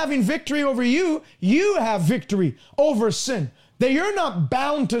sin's not having victory over you, you have victory over sin. That you're not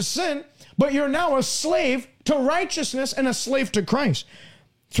bound to sin, but you're now a slave to righteousness and a slave to Christ.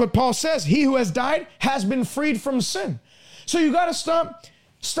 That's what Paul says. He who has died has been freed from sin. So you got to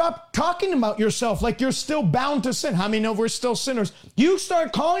stop talking about yourself like you're still bound to sin. How many know we're still sinners? You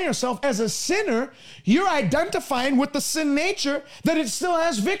start calling yourself as a sinner, you're identifying with the sin nature that it still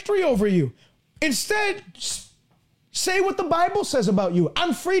has victory over you. Instead, say what the Bible says about you.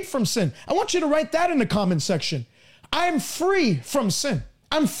 I'm freed from sin. I want you to write that in the comment section. I'm free from sin.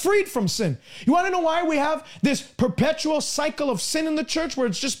 I'm freed from sin. You want to know why we have this perpetual cycle of sin in the church where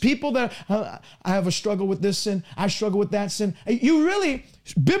it's just people that, I have a struggle with this sin, I struggle with that sin. You really,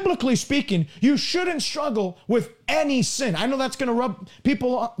 biblically speaking, you shouldn't struggle with any sin. I know that's going to rub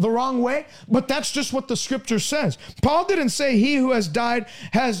people the wrong way, but that's just what the scripture says. Paul didn't say he who has died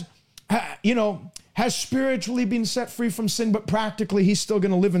has spiritually been set free from sin, but practically he's still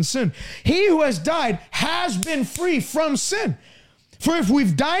going to live in sin. He who has died has been free from sin. For if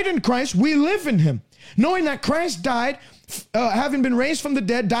we've died in Christ, we live in him. Knowing that Christ died, having been raised from the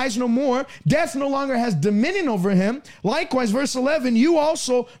dead, dies no more. Death no longer has dominion over him. Likewise, verse 11, you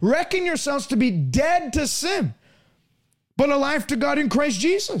also reckon yourselves to be dead to sin, but alive to God in Christ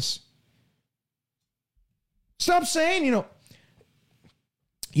Jesus. Stop saying,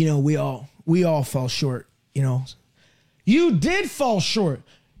 we all fall short, You did fall short.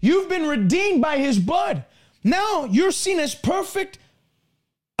 You've been redeemed by his blood. Now you're seen as perfect,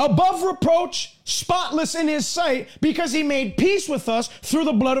 above reproach, spotless in his sight, because he made peace with us through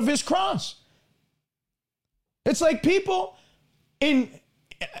the blood of his cross. It's like people in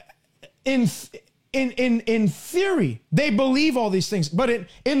theory, they believe all these things, but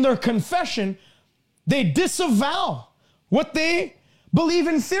in their confession, they disavow what they believe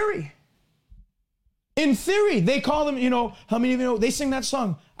in theory. In theory, they call them, how many of you know, they sing that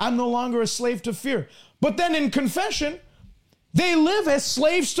song, I'm no longer a slave to fear. But then in confession, they live as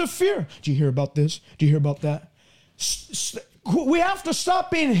slaves to fear. Do you hear about this? Do you hear about that? We have to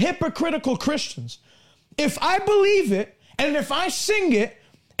stop being hypocritical Christians. If I believe it, and if I sing it,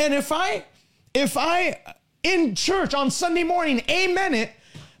 and if I in church on Sunday morning, amen it,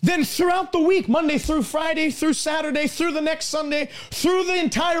 then throughout the week, Monday through Friday, through Saturday, through the next Sunday, through the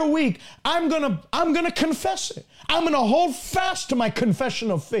entire week, I'm gonna confess it. I'm gonna hold fast to my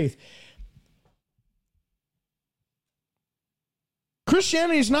confession of faith.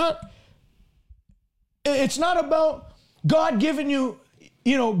 Christianity is it's not about God giving you,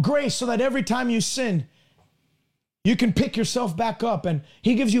 grace so that every time you sin, you can pick yourself back up, and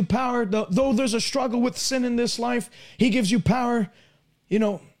he gives you power. Though there's a struggle with sin in this life, he gives you power.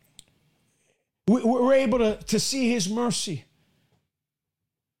 We're able to see his mercy.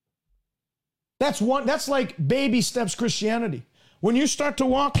 That's like baby steps Christianity. When you start to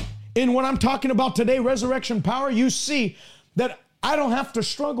walk in what I'm talking about today, resurrection power, you see that I don't have to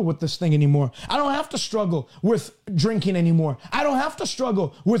struggle with this thing anymore. I don't have to struggle with drinking anymore. I don't have to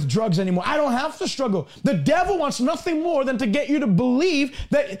struggle with drugs anymore. I don't have to struggle. The devil wants nothing more than to get you to believe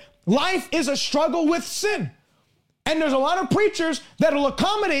that life is a struggle with sin. And there's a lot of preachers that will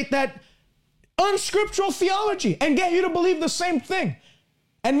accommodate that unscriptural theology and get you to believe the same thing.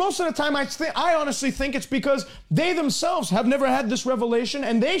 And most of the time, I honestly think it's because they themselves have never had this revelation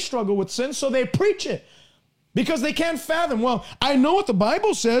and they struggle with sin, so they preach it. Because they can't fathom, well, I know what the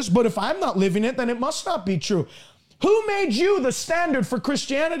Bible says, but if I'm not living it, then it must not be true. Who made you the standard for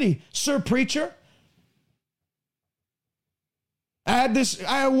Christianity, sir preacher?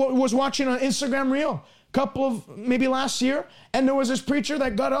 I was watching an Instagram reel maybe last year, and there was this preacher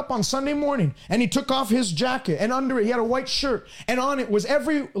that got up on Sunday morning and he took off his jacket, and under it he had a white shirt, and on it was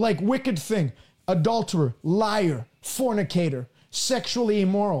every wicked thing: adulterer, liar, fornicator, sexually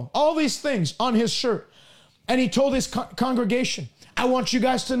immoral, all these things on his shirt. And he told his congregation, I want you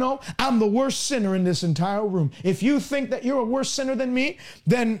guys to know I'm the worst sinner in this entire room. If you think that you're a worse sinner than me,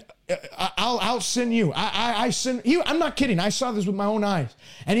 then I'll sin you. I sin you. I'm not kidding. I saw this with my own eyes.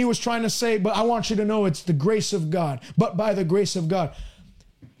 And he was trying to say, but I want you to know it's the grace of God. But by the grace of God.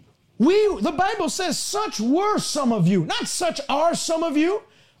 The Bible says such were some of you, not such are some of you.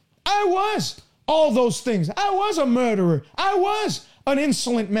 I was all those things. I was a murderer. I was an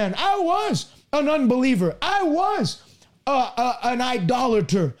insolent man. I was an unbeliever. I was an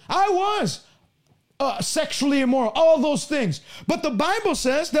idolater. I was sexually immoral, all those things. But the Bible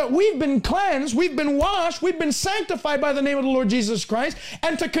says that we've been cleansed, we've been washed, we've been sanctified by the name of the Lord Jesus Christ.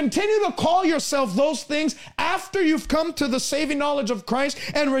 And to continue to call yourself those things after you've come to the saving knowledge of Christ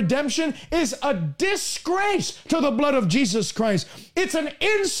and redemption is a disgrace to the blood of Jesus Christ. It's an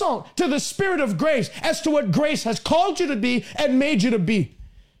insult to the Spirit of grace as to what grace has called you to be and made you to be.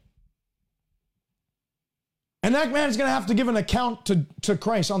 And that man's going to have to give an account to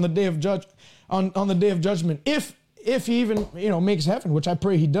Christ on the day of on the day of judgment, if he even makes heaven, which I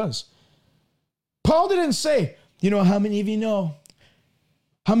pray he does. Paul didn't say, how many of you know?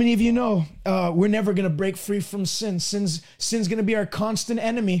 How many of you know we're never going to break free from sin? Sin's going to be our constant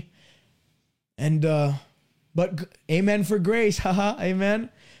enemy. And but amen for grace, haha,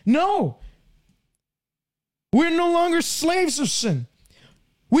 amen. No, we're no longer slaves of sin.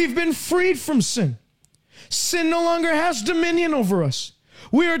 We've been freed from sin. Sin no longer has dominion over us.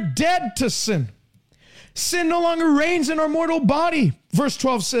 We are dead to sin. Sin no longer reigns in our mortal body. Verse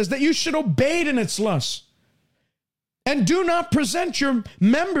 12 says that you should obey it in its lusts. And do not present your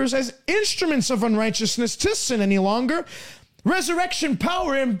members as instruments of unrighteousness to sin any longer. Resurrection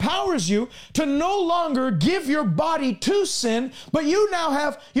power empowers you to no longer give your body to sin, but you now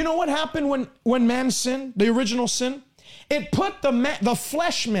have, what happened when man sinned, the original sin? It put the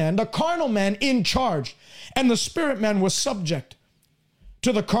flesh man, the carnal man, in charge, and the spirit man was subject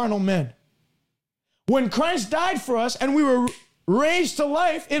to the carnal man. When Christ died for us and we were raised to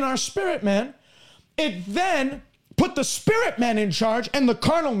life in our spirit man, it then put the spirit man in charge and the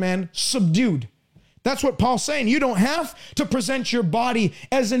carnal man subdued. That's what Paul's saying. You don't have to present your body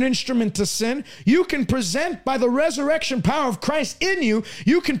as an instrument to sin. You can present, by the resurrection power of Christ in you,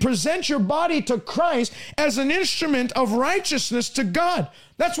 you can present your body to Christ as an instrument of righteousness to God.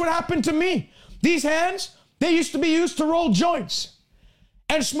 That's what happened to me. These hands, they used to be used to roll joints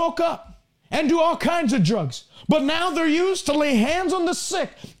and smoke up and do all kinds of drugs. But now they're used to lay hands on the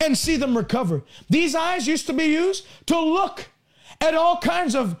sick and see them recover. These eyes used to be used to look at all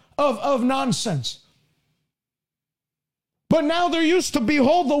kinds of nonsense. But now they're used to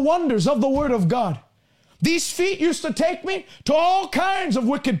behold the wonders of the Word of God. These feet used to take me to all kinds of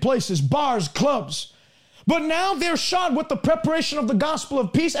wicked places, bars, clubs. But now they're shod with the preparation of the gospel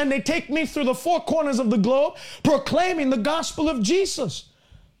of peace, and they take me through the four corners of the globe, proclaiming the gospel of Jesus.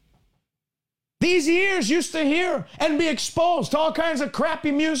 These ears used to hear and be exposed to all kinds of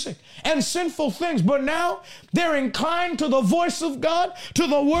crappy music and sinful things, but now they're inclined to the voice of God, to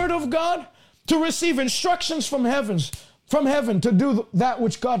the Word of God, to receive instructions from heaven to do that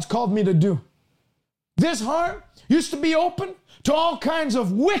which God's called me to do. This heart used to be open to all kinds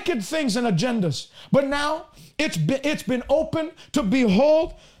of wicked things and agendas, but now it's been open to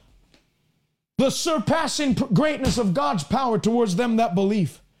behold the surpassing greatness of God's power towards them that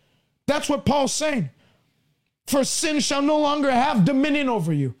believe. That's what Paul's saying. For sin shall no longer have dominion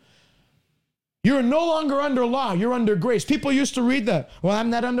over you. You're no longer under law, you're under grace. People used to read that. Well, I'm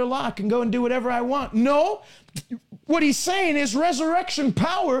not under law, I can go and do whatever I want. No, what he's saying is resurrection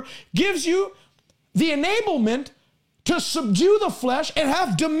power gives you the enablement to subdue the flesh and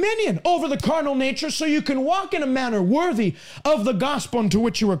have dominion over the carnal nature so you can walk in a manner worthy of the gospel unto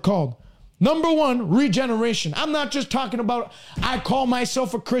which you were called. Number one, regeneration. I'm not just talking about I call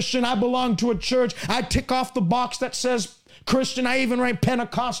myself a Christian, I belong to a church, I tick off the box that says Christian, I even write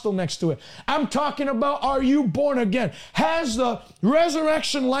Pentecostal next to it. I'm talking about, are you born again? Has the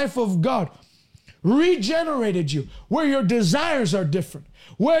resurrection life of God regenerated you where your desires are different,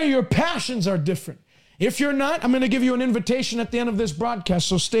 where your passions are different? If you're not, I'm going to give you an invitation at the end of this broadcast,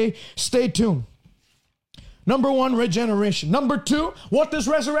 so stay tuned. Number one, regeneration. Number two, what does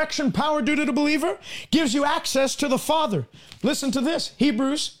resurrection power do to the believer? Gives you access to the Father. Listen to this,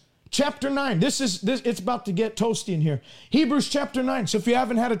 Hebrews chapter 9. It's about to get toasty in here. Hebrews chapter 9. So if you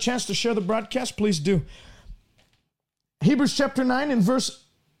haven't had a chance to share the broadcast, please do. Hebrews chapter 9 and verse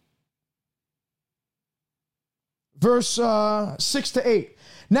 6 to 8.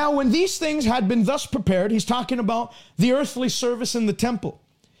 Now, when these things had been thus prepared, he's talking about the earthly service in the temple.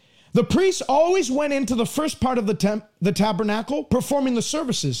 The priests always went into the first part of the tabernacle, performing the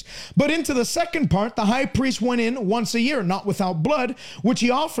services. But into the second part, the high priest went in once a year, not without blood, which he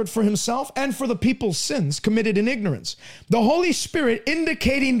offered for himself and for the people's sins committed in ignorance. The Holy Spirit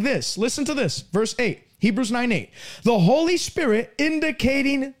indicating this. Listen to this, verse 8, Hebrews 9:8. The Holy Spirit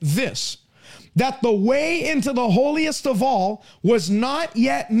indicating this, that the way into the holiest of all was not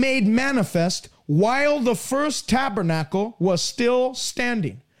yet made manifest while the first tabernacle was still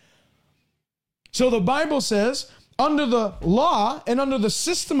standing. So the Bible says, under the law and under the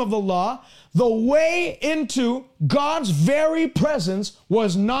system of the law, the way into God's very presence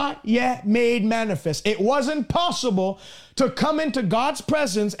was not yet made manifest. It wasn't possible to come into God's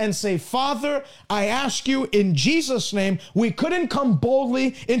presence and say, Father, I ask you in Jesus' name. We couldn't come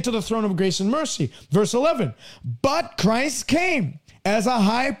boldly into the throne of grace and mercy. Verse 11, but Christ came as a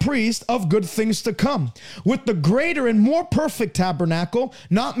high priest of good things to come, with the greater and more perfect tabernacle,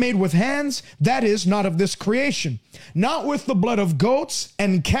 not made with hands, that is, not of this creation, not with the blood of goats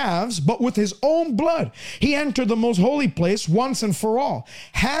and calves, but with his own blood. He entered the most holy place once and for all,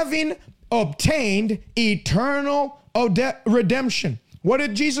 having obtained eternal redemption. What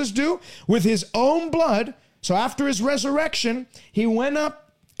did Jesus do? With his own blood. So after his resurrection, he went up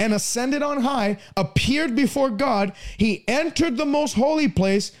and ascended on high, appeared before God. He entered the most holy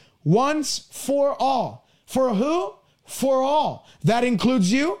place once for all. For who? For all. That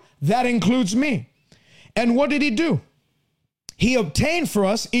includes you. That includes me. And what did he do? He obtained for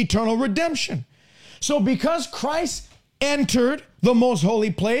us eternal redemption. So because Christ entered the most holy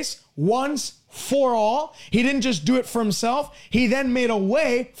place once for all, he didn't just do it for himself. He then made a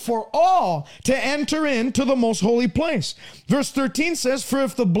way for all to enter into the most holy place. Verse 13 says, for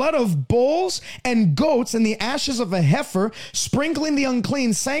if the blood of bulls and goats and the ashes of a heifer, sprinkling the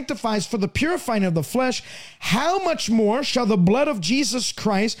unclean, sanctifies for the purifying of the flesh, how much more shall the blood of Jesus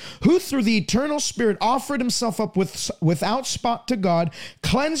Christ, who through the eternal Spirit offered himself up without spot to God,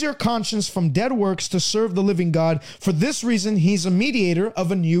 cleanse your conscience from dead works to serve the living God? For this reason, he's a mediator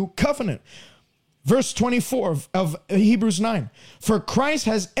of a new covenant. Verse 24 of Hebrews 9, for Christ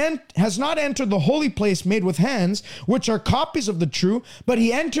has not entered the holy place made with hands, which are copies of the true, but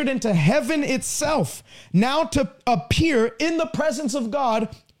he entered into heaven itself, now to appear in the presence of God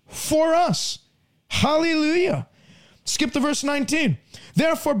for us. Hallelujah. Skip to verse 19.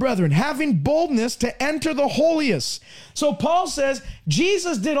 Therefore, brethren, having boldness to enter the holiest. So Paul says,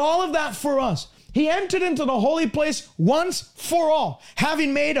 Jesus did all of that for us. He entered into the holy place once for all,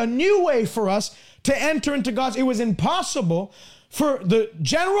 having made a new way for us to enter into God's. It was impossible for the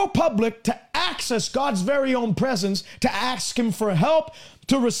general public to access God's very own presence, to ask him for help,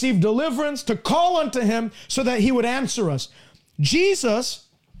 to receive deliverance, to call unto him so that he would answer us. Jesus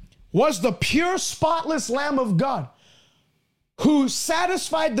was the pure, spotless Lamb of God who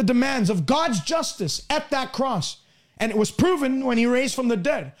satisfied the demands of God's justice at that cross. And it was proven when he raised from the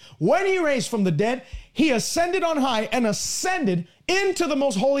dead. When he raised from the dead, he ascended on high and ascended into the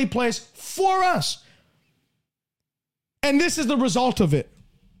most holy place for us. And this is the result of it.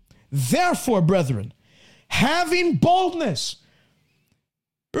 Therefore, brethren, having boldness.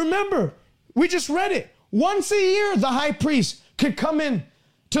 Remember, we just read it. Once a year, the high priest could come in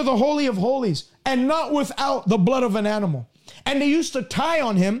to the Holy of Holies, and not without the blood of an animal. And they used to tie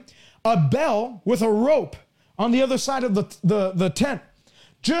on him a bell with a rope on the other side of the tent,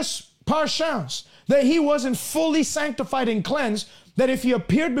 just par chance that he wasn't fully sanctified and cleansed, that if he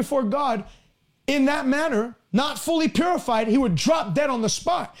appeared before God in that manner, not fully purified, he would drop dead on the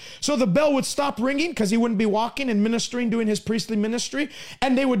spot. So the bell would stop ringing because he wouldn't be walking and ministering, doing his priestly ministry,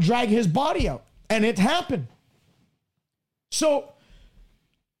 and they would drag his body out. And it happened. So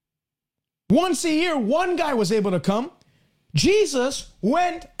once a year, one guy was able to come. Jesus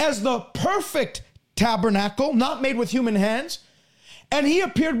went as the perfect tabernacle, not made with human hands, and he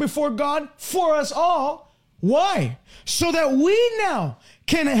appeared before God for us all. Why? So that we now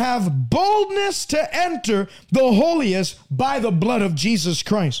can have boldness to enter the holiest by the blood of Jesus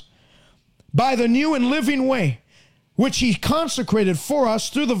Christ, by the new and living way, which he consecrated for us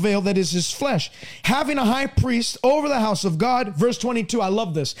through the veil that is his flesh, having a high priest over the house of God. Verse 22, I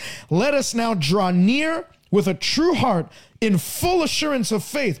love this. Let us now draw near with a true heart in full assurance of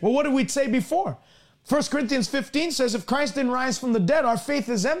faith. Well, what did we say before? 1 Corinthians 15 says, if Christ didn't rise from the dead, our faith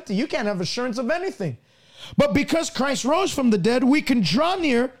is empty. You can't have assurance of anything. But because Christ rose from the dead, we can draw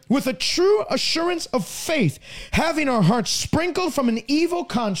near with a true assurance of faith, having our hearts sprinkled from an evil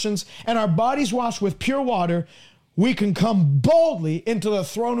conscience and our bodies washed with pure water. We can come boldly into the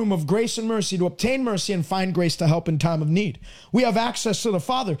throne room of grace and mercy to obtain mercy and find grace to help in time of need. We have access to the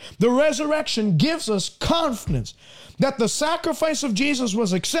Father. The resurrection gives us confidence that the sacrifice of Jesus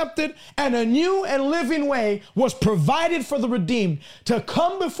was accepted and a new and living way was provided for the redeemed to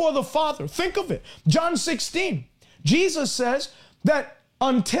come before the Father. Think of it. John 16, Jesus says that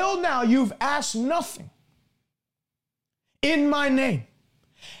until now you've asked nothing in my name.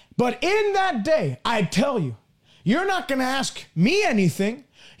 But in that day, I tell you, you're not going to ask me anything.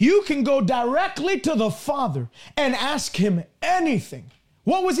 You can go directly to the Father and ask him anything.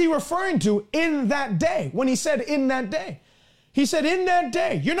 What was he referring to in that day when he said in that day? He said in that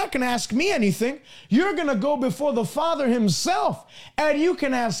day, you're not going to ask me anything. You're going to go before the Father himself and you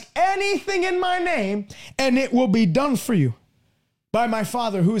can ask anything in my name and it will be done for you by my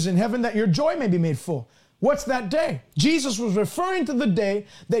Father who is in heaven, that your joy may be made full. What's that day? Jesus was referring to the day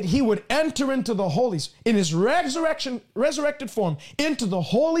that he would enter into the holies in his resurrected form, into the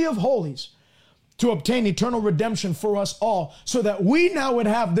Holy of Holies to obtain eternal redemption for us all, so that we now would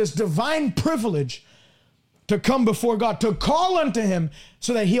have this divine privilege to come before God, to call unto him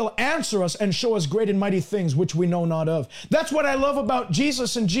so that he'll answer us and show us great and mighty things which we know not of. That's what I love about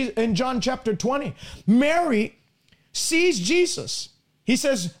Jesus in John chapter 20. Mary sees Jesus. He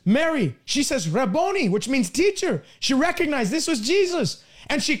says, Mary, she says, Rabboni, which means teacher. She recognized this was Jesus.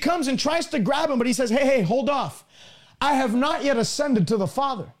 And she comes and tries to grab him, but he says, hey, hold off. I have not yet ascended to the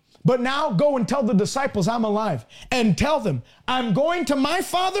Father, but now go and tell the disciples I'm alive and tell them I'm going to my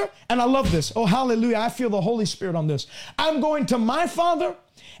Father. And I love this. Oh, hallelujah. I feel the Holy Spirit on this. I'm going to my Father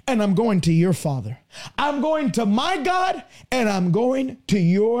and I'm going to your Father. I'm going to my God and I'm going to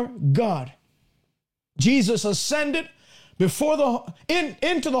your God. Jesus ascended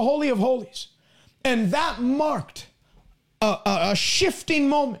into the Holy of Holies. And that marked a shifting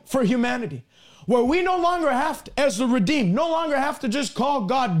moment for humanity, where we no longer have to, as the redeemed, no longer have to just call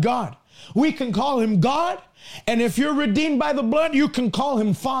God God. We can call him God. And if you're redeemed by the blood, you can call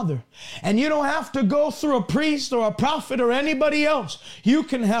him Father. And you don't have to go through a priest or a prophet or anybody else. You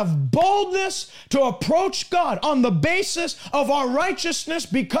can have boldness to approach God on the basis of our righteousness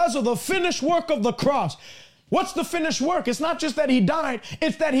because of the finished work of the cross. What's the finished work? It's not just that he died,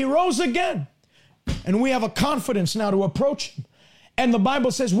 it's that he rose again. And we have a confidence now to approach him. And the Bible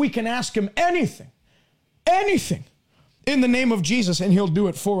says we can ask him anything in the name of Jesus, and he'll do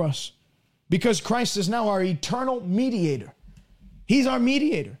it for us. Because Christ is now our eternal mediator. He's our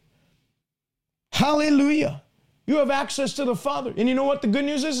mediator. Hallelujah. You have access to the Father. And you know what the good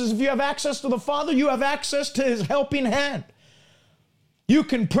news is if you have access to the Father, you have access to his helping hand. You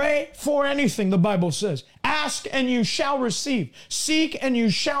can pray for anything, the Bible says. Ask and you shall receive. Seek and you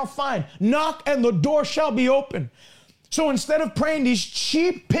shall find. Knock and the door shall be open. So instead of praying these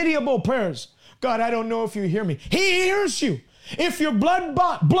cheap, pitiable prayers, God, I don't know if you hear me. He hears you. If you're blood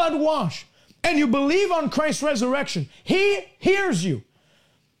bought, blood washed, and you believe on Christ's resurrection, he hears you.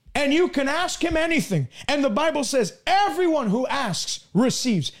 And you can ask him anything. And the Bible says everyone who asks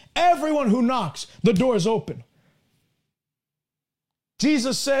receives. Everyone who knocks, the door is open.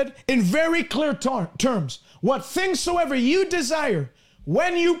 Jesus said in very clear terms, what things soever you desire,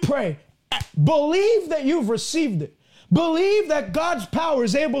 when you pray, believe that you've received it. Believe that God's power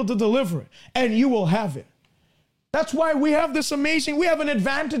is able to deliver it, and you will have it. That's why we have we have an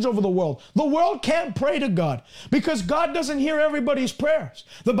advantage over the world. The world can't pray to God because God doesn't hear everybody's prayers.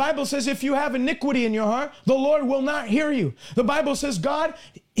 The Bible says if you have iniquity in your heart, the Lord will not hear you. The Bible says God,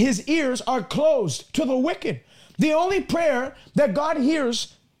 his ears are closed to the wicked. The only prayer that God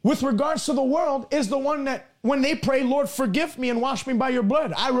hears with regards to the world is the one that when they pray, Lord, forgive me and wash me by your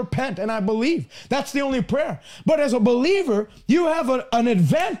blood. I repent and I believe. That's the only prayer. But as a believer, you have an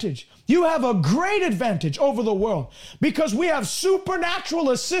advantage. You have a great advantage over the world because we have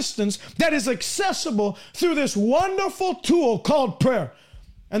supernatural assistance that is accessible through this wonderful tool called prayer.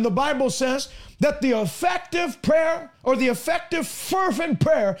 And the Bible says that the effective prayer or the effective fervent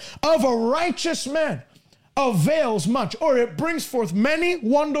prayer of a righteous man avails much, or it brings forth many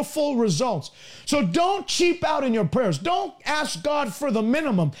wonderful results. So don't cheap out in your prayers. Don't ask God for the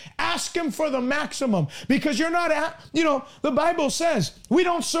minimum. Ask him for the maximum, because you're not the Bible says we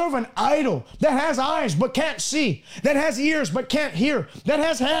don't serve an idol that has eyes but can't see, that has ears but can't hear, that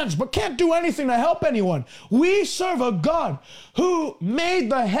has hands but can't do anything to help anyone. We serve a God who made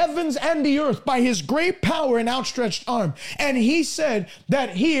the heavens and the earth by his great power and outstretched arm. And he said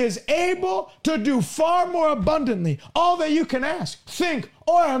that he is able to do far more more abundantly, all that you can ask, think,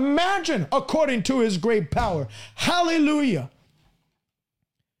 or imagine according to his great power. Hallelujah.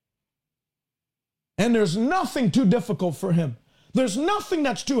 And there's nothing too difficult for him. There's nothing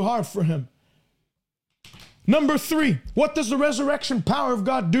that's too hard for him. Number 3, what does the resurrection power of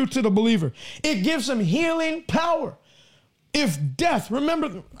God do to the believer? It gives him healing power. If death,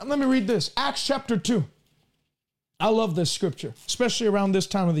 remember, let me read this, Acts chapter 2. I love this scripture, especially around this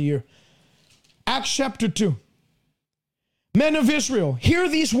time of the year. Acts chapter 2. Men of Israel, hear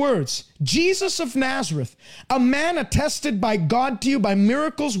these words. Jesus of Nazareth, a man attested by God to you by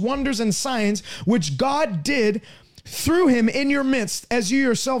miracles, wonders, and signs, which God did through him in your midst, as you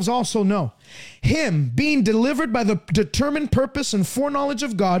yourselves also know. Him, being delivered by the determined purpose and foreknowledge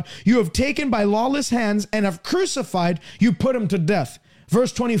of God, you have taken by lawless hands and have crucified, you put him to death.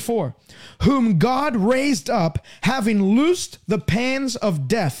 Verse 24, whom God raised up, having loosed the pains of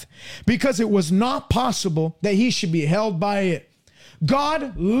death, because it was not possible that he should be held by it.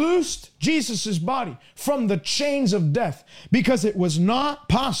 God loosed Jesus' body from the chains of death because it was not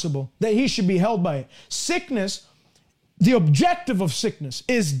possible that he should be held by it. Sickness, the objective of sickness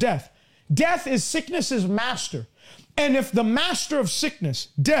is death. Death is sickness's master. And if the master of sickness,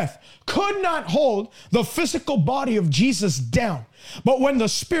 death, could not hold the physical body of Jesus down, but when the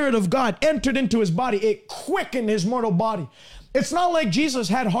Spirit of God entered into his body, it quickened his mortal body. It's not like Jesus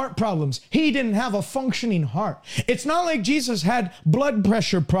had heart problems. He didn't have a functioning heart. It's not like Jesus had blood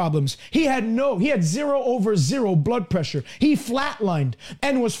pressure problems. He had 0/0 blood pressure. He flatlined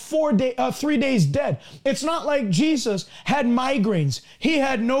and was 3 days dead. It's not like Jesus had migraines. He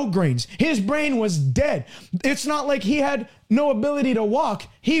had no grains. His brain was dead. It's not like he had no ability to walk.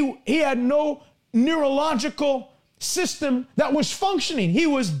 He had no neurological system that was functioning. He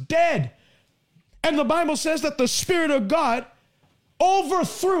was dead. And the Bible says that the Spirit of God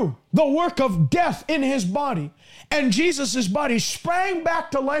overthrew the work of death in his body. And Jesus' body sprang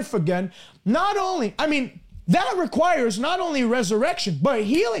back to life again. That requires not only resurrection, but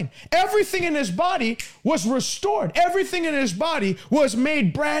healing. Everything in his body was restored. Everything in his body was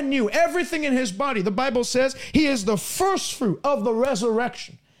made brand new. Everything in his body. The Bible says he is the first fruit of the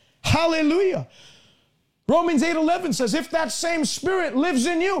resurrection. Hallelujah. Romans 8:11 says, if that same Spirit lives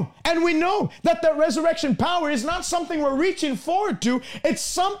in you, and we know that that resurrection power is not something we're reaching forward to, it's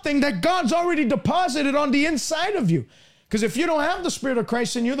something that God's already deposited on the inside of you. Because if you don't have the Spirit of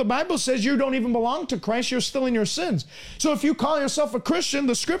Christ in you, the Bible says you don't even belong to Christ, you're still in your sins. So if you call yourself a Christian,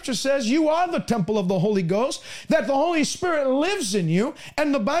 the scripture says you are the temple of the Holy Ghost, that the Holy Spirit lives in you,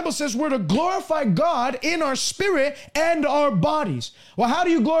 and the Bible says we're to glorify God in our spirit and our bodies. Well, how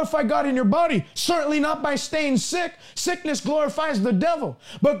do you glorify God in your body? Certainly not by staying sick. Sickness glorifies the devil.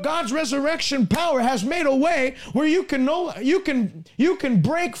 But God's resurrection power has made a way where you can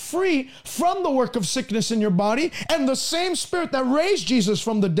break free from the work of sickness in your body, and the same Spirit that raised Jesus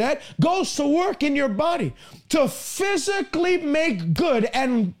from the dead goes to work in your body to physically make good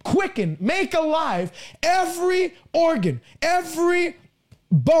and quicken, make alive every organ, every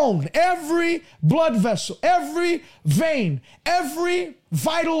bone, every blood vessel, every vein, every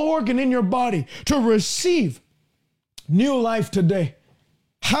vital organ in your body to receive new life today.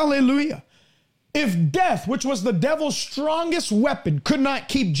 Hallelujah. If death, which was the devil's strongest weapon, could not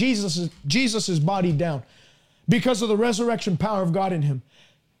keep Jesus's body down because of the resurrection power of God in him,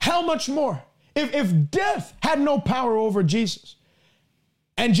 how much more? If death had no power over Jesus,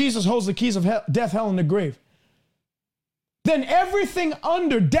 and Jesus holds the keys of death, hell, and the grave, then everything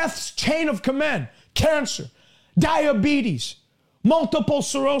under death's chain of command, cancer, diabetes, multiple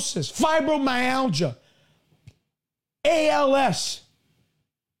sclerosis, fibromyalgia, ALS,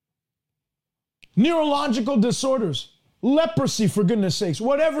 neurological disorders, leprosy, for goodness sakes,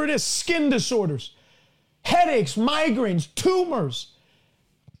 whatever it is, skin disorders, headaches, migraines, tumors,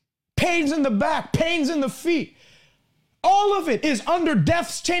 pains in the back, pains in the feet. All of it is under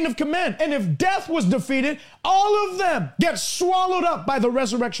death's chain of command. And if death was defeated, all of them get swallowed up by the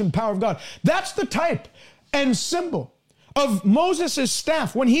resurrection power of God. That's the type and symbol of Moses'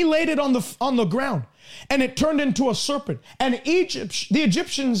 staff when he laid it on the ground and it turned into a serpent. And the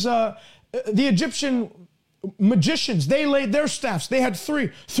Egyptian magicians, they laid their staffs. They had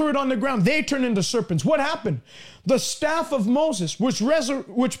 3, threw it on the ground. They turned into serpents. What happened? The staff of Moses, which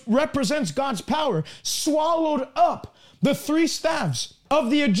represents God's power, swallowed up the 3 staffs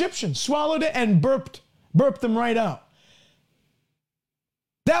of the Egyptians, swallowed it and burped them right out.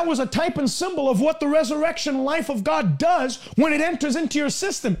 That was a type and symbol of what the resurrection life of God does when it enters into your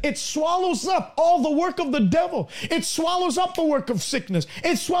system. It swallows up all the work of the devil. It swallows up the work of sickness.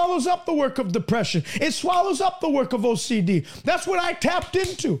 It swallows up the work of depression. It swallows up the work of OCD. That's what I tapped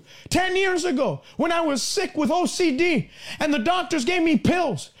into 10 years ago when I was sick with OCD, and the doctors gave me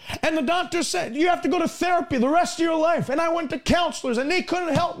pills. And the doctor said, you have to go to therapy the rest of your life. And I went to counselors and they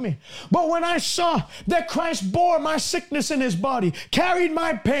couldn't help me. But when I saw that Christ bore my sickness in his body, carried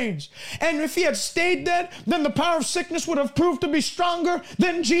my pains, and if he had stayed dead, then the power of sickness would have proved to be stronger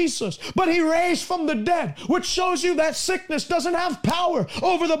than Jesus. But he raised from the dead, which shows you that sickness doesn't have power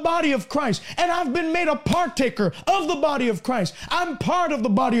over the body of Christ. And I've been made a partaker of the body of Christ. I'm part of the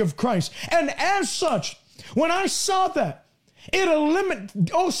body of Christ. And as such, when I saw that, it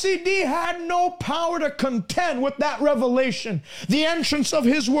eliminated, OCD had no power to contend with that revelation. The entrance of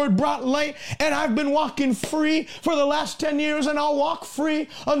his word brought light, and I've been walking free for the last 10 years, and I'll walk free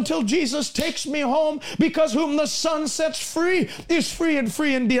until Jesus takes me home, because whom the Son sets free is free, and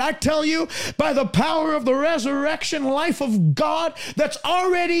free indeed. I tell you, by the power of the resurrection life of God that's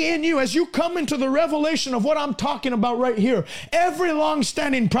already in you, as you come into the revelation of what I'm talking about right here, every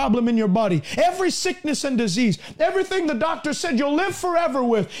long-standing problem in your body, every sickness and disease, everything the doctor said you'll live forever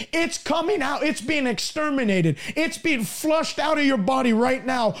with, it's coming out. It's being exterminated. It's being flushed out of your body right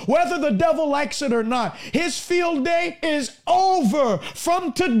now, whether the devil likes it or not. His field day is over.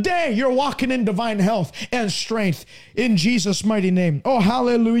 From today, you're walking in divine health and strength in Jesus' mighty name. Oh,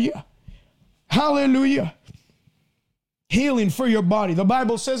 hallelujah. Hallelujah. Healing for your body. The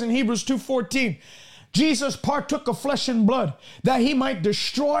Bible says in Hebrews 2:14, Jesus partook of flesh and blood that he might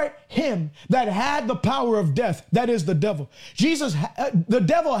destroy him that had the power of death, that is the devil. The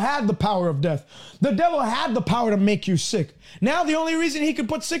devil had the power of death. The devil had the power to make you sick. Now the only reason he can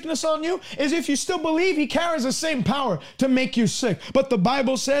put sickness on you is if you still believe he carries the same power to make you sick. But the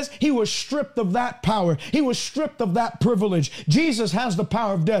Bible says he was stripped of that power. He was stripped of that privilege. Jesus has the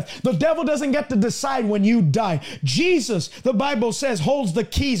power of death. The devil doesn't get to decide when you die. Jesus, the Bible says, holds the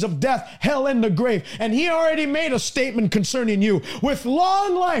keys of death, hell, and the grave. And he already made a statement concerning you. With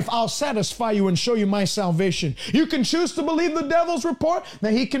long life, I'll satisfy you and show you my salvation. You can choose to believe the devil's report,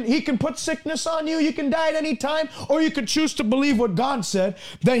 that he can put sickness on you. You can die at any time, or you can choose to believe what God said,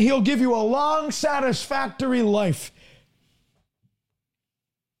 that he'll give you a long, satisfactory life.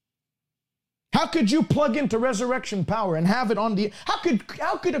 How could you plug into resurrection power and have it on the, how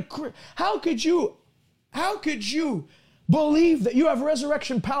could you believe that you have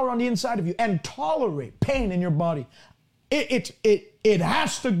resurrection power on the inside of you and tolerate pain in your body? It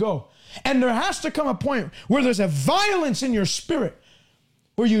has to go. And there has to come a point where there's a violence in your spirit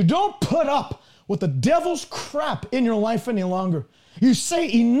where you don't put up with the devil's crap in your life any longer. You say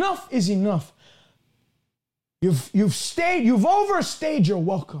enough is enough. You've overstayed your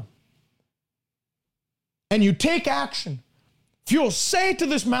welcome. And you take action. If you'll say to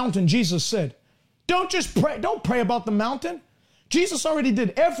this mountain, Jesus said, don't just pray. Don't pray about the mountain. Jesus already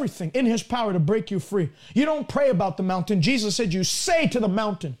did everything in his power to break you free. You don't pray about the mountain. Jesus said you say to the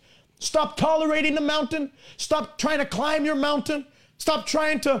mountain. Stop tolerating the mountain. Stop trying to climb your mountain. Stop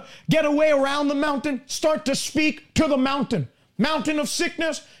trying to get away around the mountain. Start to speak to the mountain. Mountain of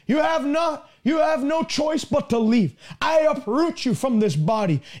sickness, you have no choice but to leave. I uproot you from this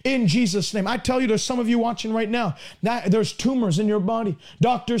body in Jesus' name. I tell you, there's some of you watching right now, there's tumors in your body.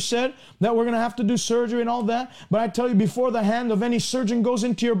 Doctors said that we're going to have to do surgery and all that. But I tell you, before the hand of any surgeon goes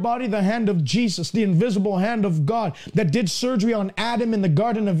into your body, the hand of Jesus, the invisible hand of God that did surgery on Adam in the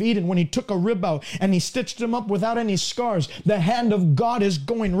Garden of Eden when he took a rib out and he stitched him up without any scars, the hand of God is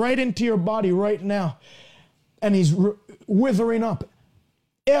going right into your body right now. And he's withering up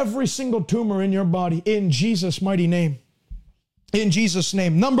every single tumor in your body in Jesus' mighty name. In Jesus'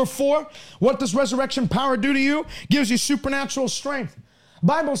 name. Number 4, what does resurrection power do to you? Gives you supernatural strength.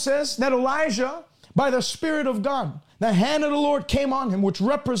 Bible says that Elijah, by the Spirit of God, the hand of the Lord came on him, which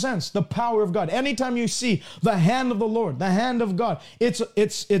represents the power of God. Anytime you see the hand of the Lord, the hand of God,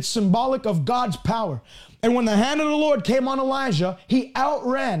 it's symbolic of God's power. And when the hand of the Lord came on Elijah, he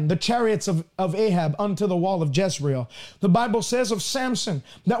outran the chariots of Ahab unto the wall of Jezreel. The Bible says of Samson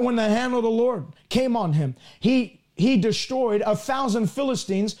that when the hand of the Lord came on him, he destroyed 1,000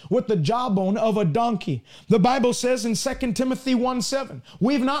 Philistines with the jawbone of a donkey. The Bible says in 2 Timothy 1:7,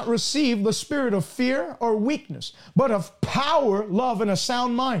 we've not received the spirit of fear or weakness, but of power, love, and a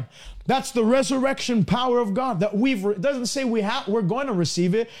sound mind. That's the resurrection power of God that it doesn't say we're going to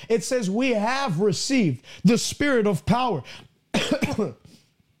receive it. It says we have received the spirit of power.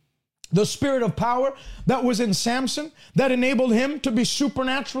 The spirit of power that was in Samson that enabled him to be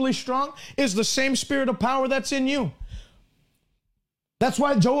supernaturally strong is the same spirit of power that's in you. That's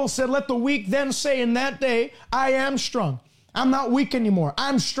why Joel said, let the weak then say in that day, I am strong. I'm not weak anymore.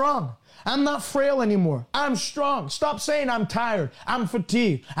 I'm strong. I'm not frail anymore. I'm strong. Stop saying I'm tired. I'm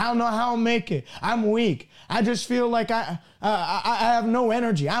fatigued. I don't know how I'll make it. I'm weak. I just feel like I have no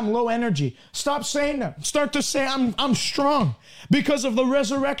energy. I'm low energy. Stop saying that. Start to say I'm strong because of the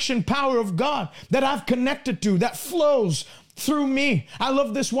resurrection power of God that I've connected to, that flows through me. I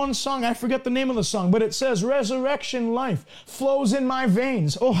love this one song. I forget the name of the song, but it says, resurrection life flows in my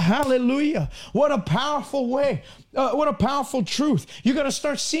veins. Oh, hallelujah. What a powerful way. What a powerful truth. You got to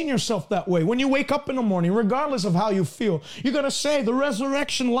start seeing yourself that way. When you wake up in the morning, regardless of how you feel, you got to say, the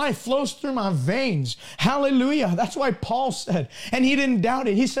resurrection life flows through my veins. Hallelujah. That's why Paul said, and he didn't doubt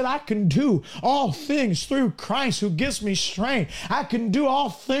it. He said, I can do all things through Christ who gives me strength. I can do all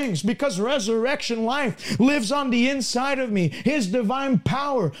things because resurrection life lives on the inside of me. His divine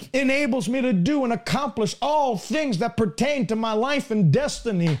power enables me to do and accomplish all things that pertain to my life and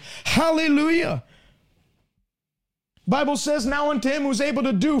destiny. Hallelujah. Bible says, now unto him who's able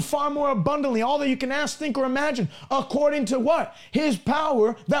to do far more abundantly, all that you can ask, think, or imagine, according to what? His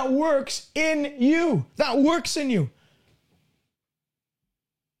power that works in you. That works in you.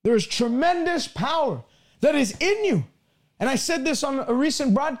 There is tremendous power that is in you. And I said this on a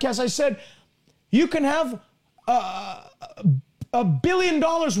recent broadcast. I said, you can have $1 billion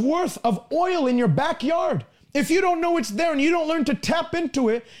worth of oil in your backyard. If you don't know it's there and you don't learn to tap into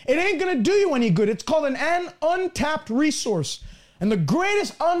it, it ain't going to do you any good. It's called an untapped resource. And the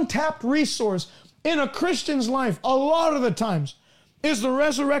greatest untapped resource in a Christian's life, a lot of the times, is the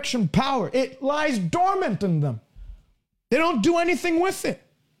resurrection power. It lies dormant in them. They don't do anything with it.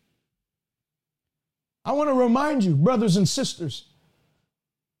 I want to remind you, brothers and sisters,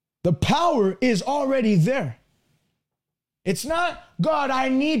 the power is already there. It's not, God, I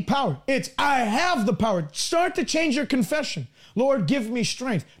need power. It's, I have the power. Start to change your confession. Lord, give me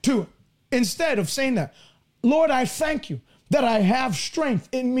strength. To, instead of saying that, Lord, I thank you that I have strength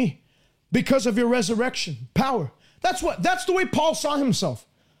in me because of your resurrection power. That's the way Paul saw himself.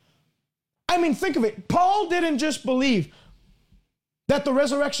 I mean, think of it. Paul didn't just believe that the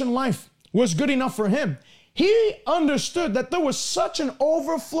resurrection life was good enough for him. He understood that there was such an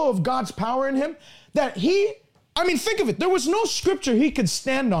overflow of God's power in him that think of it. There was no scripture he could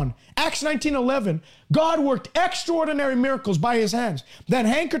stand on. Acts 19:11, God worked extraordinary miracles by his hands. That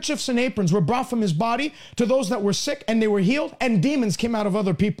handkerchiefs and aprons were brought from his body to those that were sick and they were healed, and demons came out of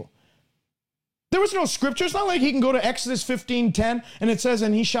other people. There was no scripture. It's not like he can go to Exodus 15:10 and it says,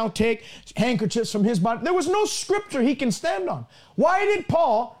 and he shall take handkerchiefs from his body. There was no scripture he can stand on. Why did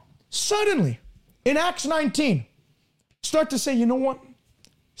Paul suddenly, in Acts 19, start to say, you know what?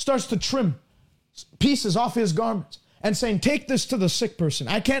 Starts to trim pieces off his garments and saying, take this to the sick person.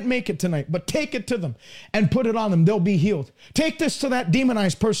 I can't make it tonight, but take it to them and put it on them. They'll be healed. Take this to that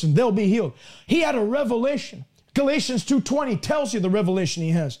demonized person. They'll be healed. He had a revelation. Galatians 2:20 tells you the revelation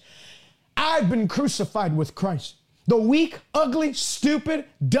he has. I've been crucified with Christ. The weak, ugly, stupid,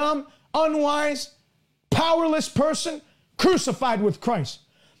 dumb, unwise, powerless person crucified with Christ.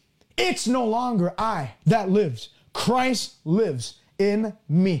 It's no longer I that lives. Christ lives in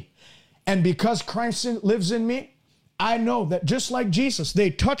me. And because Christ lives in me, I know that just like Jesus, they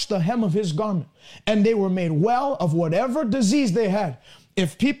touched the hem of his garment and they were made well of whatever disease they had.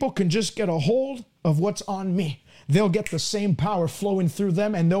 If people can just get a hold of what's on me, they'll get the same power flowing through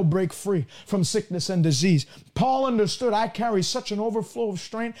them and they'll break free from sickness and disease. Paul understood, I carry such an overflow of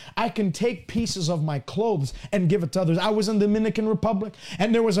strength, I can take pieces of my clothes and give it to others. I was in the Dominican Republic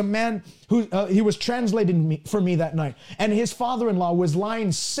and there was a man who he was translating for me that night, and his father-in-law was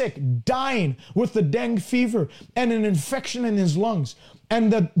lying sick, dying with the dengue fever and an infection in his lungs.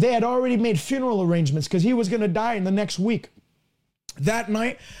 And they had already made funeral arrangements because he was going to die in the next week. That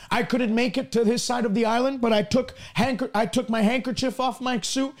night, I couldn't make it to his side of the island, but I took my handkerchief off my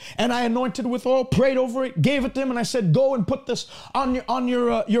suit and I anointed with oil, prayed over it, gave it to him, and I said, go and put this on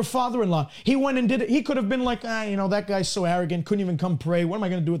your father-in-law. He went and did it. He could have been like, that guy's so arrogant, couldn't even come pray. What am I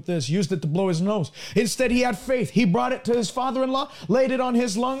going to do with this? Used it to blow his nose. Instead, he had faith. He brought it to his father-in-law, laid it on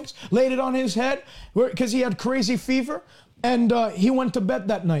his lungs, laid it on his head because he had crazy fever. And he went to bed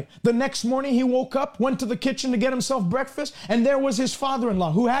that night. The next morning, he woke up, went to the kitchen to get himself breakfast, and there was his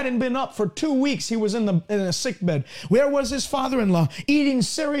father-in-law, who hadn't been up for 2 weeks. He was in a sick bed. Where was his father-in-law? Eating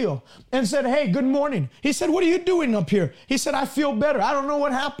cereal, and said, hey, good morning. He said, what are you doing up here? He said, I feel better. I don't know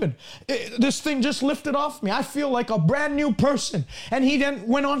what happened. This thing just lifted off me. I feel like a brand new person. And he then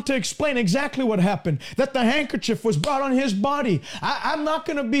went on to explain exactly what happened, that the handkerchief was brought on his body. I'm not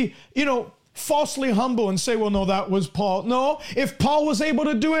going to be, falsely humble and say, well, no, that was Paul. No, if Paul was able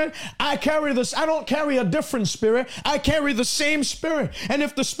to do it, I don't carry a different spirit. I carry the same spirit. And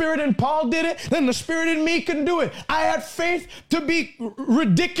if the spirit in Paul did it, then the spirit in me can do it. I had faith to be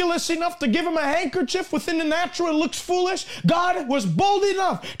ridiculous enough to give him a handkerchief within the natural. It looks foolish. God was bold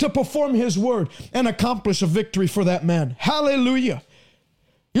enough to perform his word and accomplish a victory for that man. Hallelujah.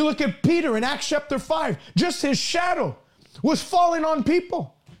 You look at Peter in Acts chapter 5, just his shadow was falling on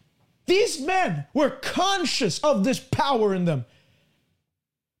people. These men were conscious of this power in them.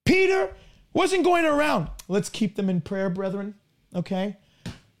 Peter wasn't going around, let's keep them in prayer, brethren, okay?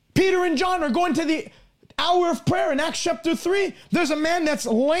 Peter and John are going to the hour of prayer in Acts chapter 3. There's a man that's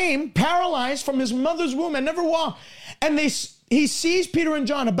lame, paralyzed from his mother's womb and never walked. And he sees Peter and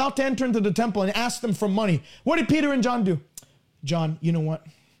John about to enter into the temple and asks them for money. What did Peter and John do? John, you know what?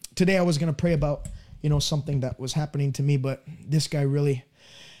 Today I was going to pray about, something that was happening to me, but this guy really...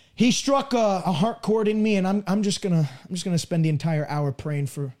 He struck a heart chord in me, and I'm just gonna spend the entire hour praying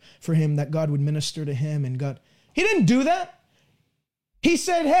for him, that God would minister to him and God. He didn't do that. He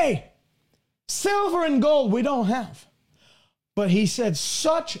said, hey, silver and gold we don't have. But he said,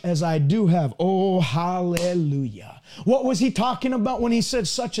 such as I do have. Oh, hallelujah. What was he talking about when he said,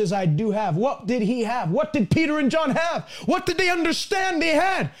 such as I do have? What did he have? What did Peter and John have? What did they understand they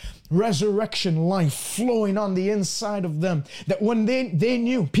had? Resurrection life flowing on the inside of them. That when they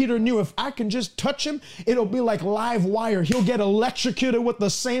knew, Peter knew, if I can just touch him, it'll be like live wire. He'll get electrocuted with the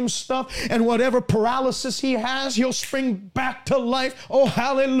same stuff, and whatever paralysis he has, he'll spring back to life. Oh,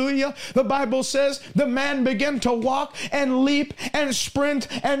 hallelujah. The Bible says the man began to walk and leap and sprint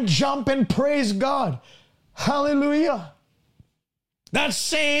and jump and praise God. Hallelujah. That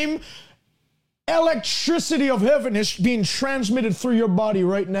same electricity of heaven is being transmitted through your body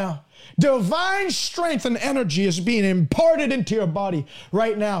right now. Divine strength and energy is being imparted into your body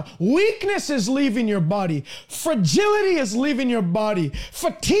right now. Weakness is leaving your body. Fragility is leaving your body.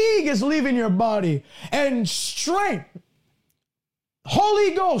 Fatigue is leaving your body. And strength,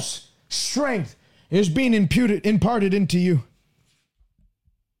 Holy Ghost strength, is being imparted into you.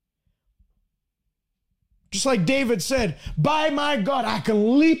 Just like David said, by my God, I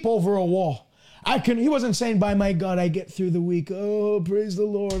can leap over a wall. He wasn't saying, by my God, I get through the week. Oh, praise the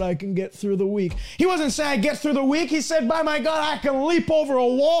Lord, I can get through the week. He wasn't saying I get through the week. He said, by my God, I can leap over a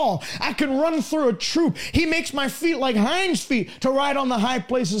wall. I can run through a troop. He makes my feet like hinds feet to ride on the high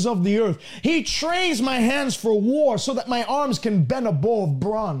places of the earth. He trains my hands for war so that my arms can bend a bow of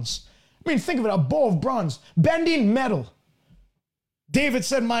bronze. I mean, think of it, a bow of bronze, bending metal. David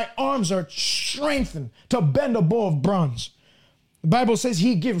said, my arms are strengthened to bend a bow of bronze. The Bible says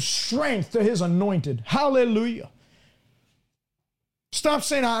he gives strength to his anointed. Hallelujah. Stop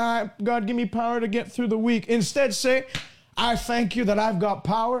saying, God, give me power to get through the week. Instead, say, I thank you that I've got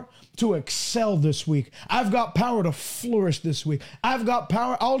power to excel this week. I've got power to flourish this week. I've got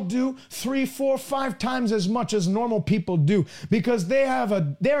power. I'll do 3, 4, 5 times as much as normal people do because they're at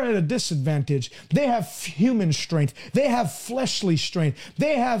a disadvantage. They have human strength. They have fleshly strength.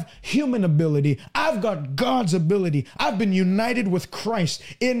 They have human ability. I've got God's ability. I've been united with Christ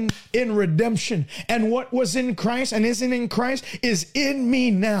in redemption. And what was in Christ and isn't in Christ is in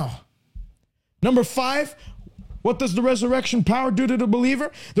me now. Number 5, what does the resurrection power do to the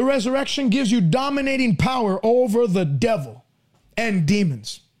believer? The resurrection gives you dominating power over the devil and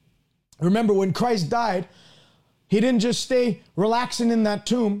demons. Remember, when Christ died, he didn't just stay relaxing in that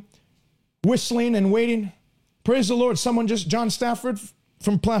tomb, whistling and waiting. Praise the Lord. John Stafford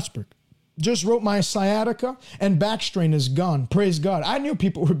from Plattsburgh, just wrote, my sciatica and back strain is gone. Praise God. I knew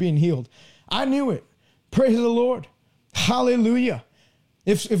people were being healed. I knew it. Praise the Lord. Hallelujah.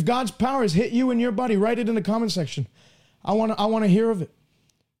 If God's power has hit you in your body, write it in the comment section. I want to hear of it.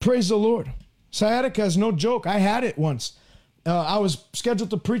 Praise the Lord. Sciatica is no joke. I had it once. I was scheduled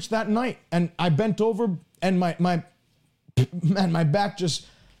to preach that night, and I bent over, and my back just,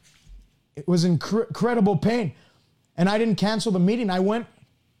 it was incredible pain. And I didn't cancel the meeting. I went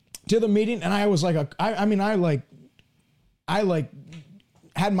to the meeting, and I was like, I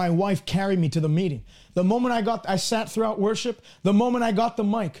had my wife carry me to the meeting. The moment I sat throughout worship, the moment I got the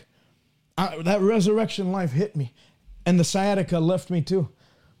mic, that resurrection life hit me, and the sciatica left me too.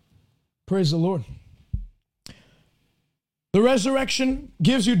 Praise the Lord. The resurrection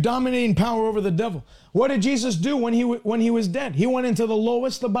gives you dominating power over the devil. What did Jesus do when he was dead? He went into the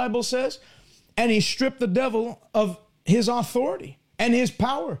lowest, the Bible says, and he stripped the devil of his authority and his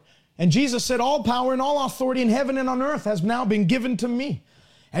power. And Jesus said, all power and all authority in heaven and on earth has now been given to me.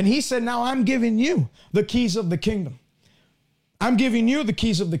 And he said, now I'm giving you the keys of the kingdom. I'm giving you the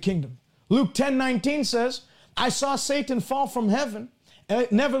keys of the kingdom. Luke 10:19 says, I saw Satan fall from heaven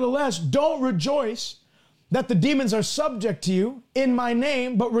Nevertheless, don't rejoice that the demons are subject to you in my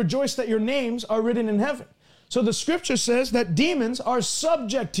name, but rejoice that your names are written in heaven. So the scripture says that demons are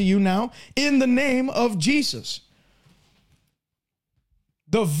subject to you now in the name of Jesus.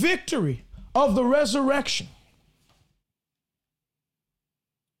 The victory of the resurrection,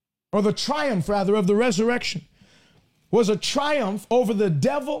 or the triumph rather of the resurrection, was a triumph over the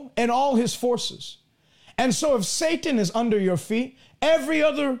devil and all his forces. And so if Satan is under your feet, every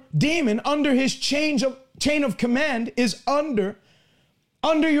other demon under his chain of command is under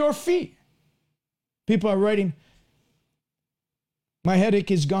your feet. People are writing, my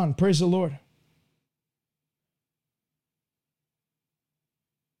headache is gone. Praise the Lord.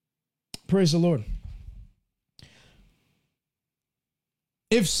 Praise the Lord.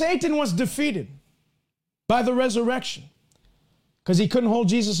 If Satan was defeated by the resurrection, because he couldn't hold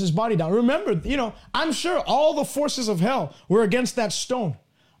Jesus' body down. Remember, I'm sure all the forces of hell were against that stone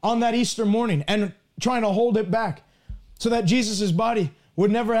on that Easter morning and trying to hold it back so that Jesus' body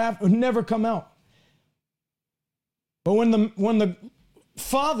would never come out. But when the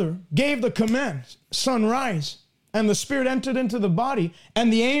Father gave the command, Son, rise, and the Spirit entered into the body,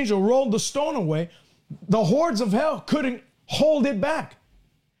 and the angel rolled the stone away, the hordes of hell couldn't hold it back.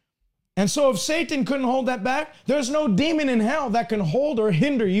 And so if Satan couldn't hold that back, there's no demon in hell that can hold or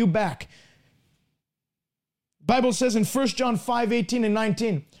hinder you back. The Bible says in 1 John 5:18 and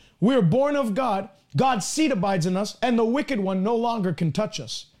 19, we are born of God, God's seed abides in us, and the wicked one no longer can touch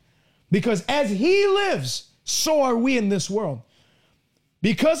us. Because as he lives, so are we in this world.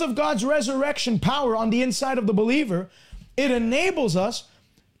 Because of God's resurrection power on the inside of the believer, it enables us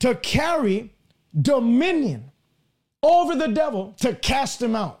to carry dominion over the devil to cast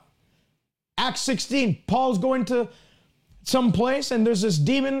him out. Acts 16, Paul's going to some place and there's this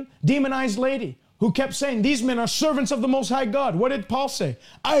demonized lady who kept saying, these men are servants of the Most High God. What did Paul say?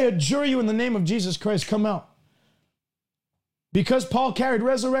 I adjure you in the name of Jesus Christ, come out. Because Paul carried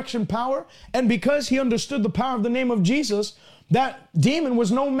resurrection power and because he understood the power of the name of Jesus, that demon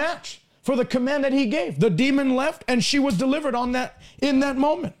was no match for the command that he gave. The demon left and she was delivered in that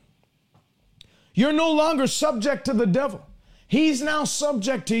moment. You're no longer subject to the devil. He's now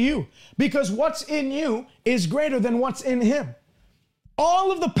subject to you because what's in you is greater than what's in him.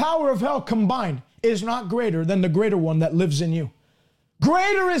 All of the power of hell combined is not greater than the greater one that lives in you.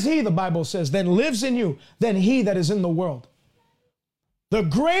 Greater is he, the Bible says, that lives in you than he that is in the world. The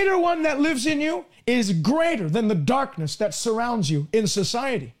greater one that lives in you is greater than the darkness that surrounds you in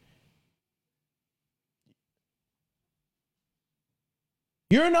society.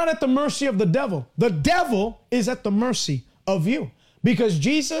 You're not at the mercy of the devil. The devil is at the mercy of you because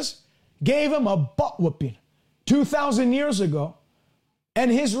Jesus gave him a butt whooping 2,000 years ago,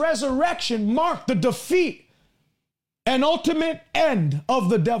 and his resurrection marked the defeat and ultimate end of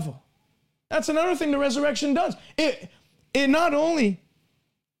the devil. That's another thing the resurrection does. It not only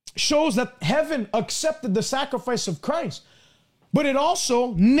shows that heaven accepted the sacrifice of Christ, but it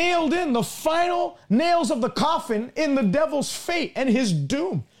also nailed in the final nails of the coffin in the devil's fate and his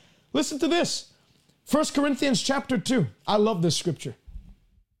doom. Listen to this. 1 Corinthians chapter 2. I love this scripture.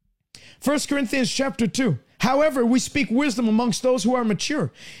 1 Corinthians chapter 2. However, we speak wisdom amongst those who are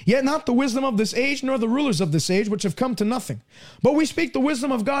mature, yet not the wisdom of this age, nor the rulers of this age, which have come to nothing. But we speak the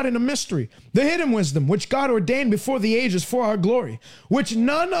wisdom of God in a mystery, the hidden wisdom, which God ordained before the ages for our glory, which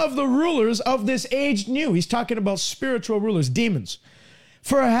none of the rulers of this age knew. He's talking about spiritual rulers, demons.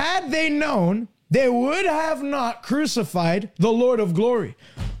 For had they known, they would have not crucified the Lord of glory.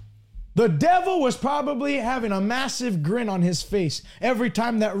 The devil was probably having a massive grin on his face every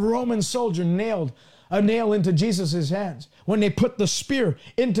time that Roman soldier nailed a nail into Jesus' hands. When they put the spear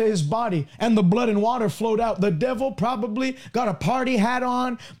into his body and the blood and water flowed out, the devil probably got a party hat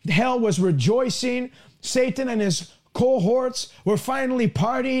on. Hell was rejoicing. Satan and his cohorts were finally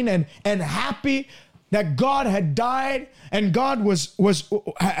partying and happy that God had died and God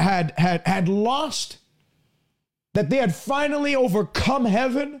had lost, that they had finally overcome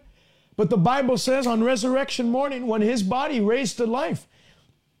heaven. But the Bible says on resurrection morning, when his body raised to life,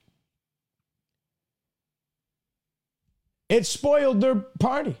 it spoiled their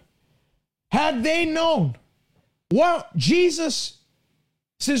party. Had they known what Jesus'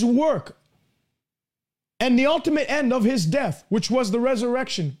 work and the ultimate end of his death, which was the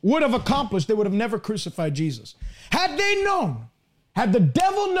resurrection, would have accomplished, they would have never crucified Jesus. Had they known, had the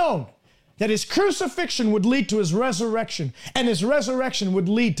devil known that his crucifixion would lead to his resurrection and his resurrection would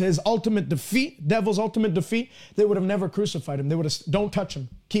lead to his ultimate defeat, devil's ultimate defeat, they would have never crucified him. They would have, don't touch him,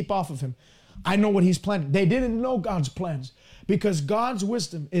 keep off of him. I know what he's planning. They didn't know God's plans because God's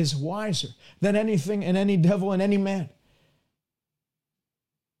wisdom is wiser than anything and any devil and any man.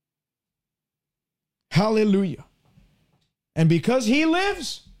 Hallelujah. And because he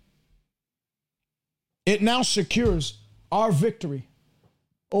lives, it now secures our victory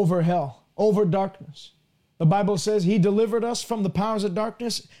over hell, over darkness. The Bible says he delivered us from the powers of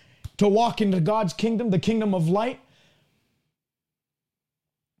darkness to walk into God's kingdom, the kingdom of light.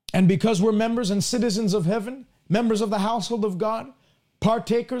 And because we're members and citizens of heaven, members of the household of God,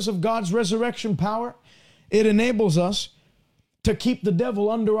 partakers of God's resurrection power, it enables us to keep the devil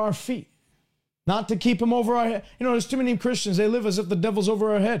under our feet, not to keep him over our head. You know, there's too many Christians, they live as if the devil's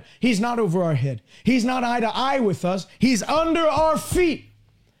over our head. He's not over our head. He's not eye to eye with us. He's under our feet.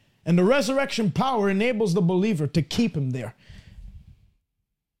 And the resurrection power enables the believer to keep him there.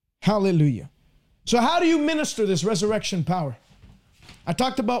 Hallelujah. So how do you minister this resurrection power? I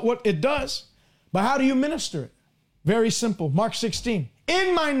talked about what it does, but how do you minister it? Very simple. Mark 16.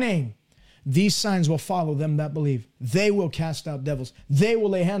 In my name, these signs will follow them that believe. They will cast out devils. They will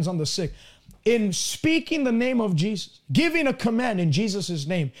lay hands on the sick. In speaking the name of Jesus, giving a command in Jesus'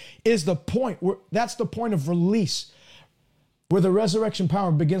 name is the point where that's the point of release, where the resurrection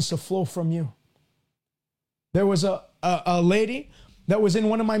power begins to flow from you. There was a lady that was in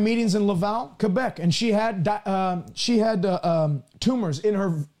one of my meetings in Laval, Quebec, and she had tumors in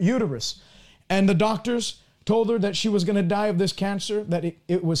her uterus, and the doctors told her that she was going to die of this cancer, that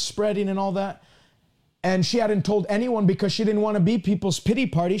it was spreading and all that. And she hadn't told anyone because she didn't want to be people's pity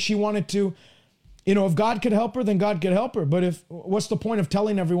party. She wanted to, you know, if God could help her, then God could help her. But what's the point of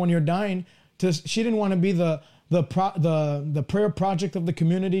telling everyone you're dying? She didn't want to be the prayer project of the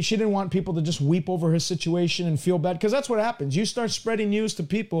community. She didn't want people to just weep over her situation and feel bad, because that's what happens. You start spreading news to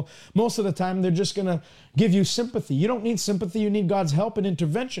people, most of the time they're just going to give you sympathy. You don't need sympathy, you need God's help and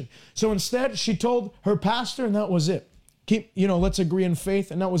intervention. So instead, she told her pastor, and that was it. Let's agree in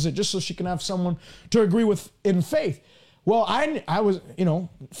faith, and that was it, just so she can have someone to agree with in faith. Well, I was,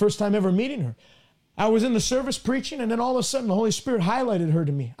 first time ever meeting her. I was in the service preaching, and then all of a sudden the Holy Spirit highlighted her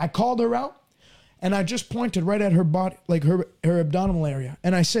to me. I called her out, and I just pointed right at her body, like her abdominal area.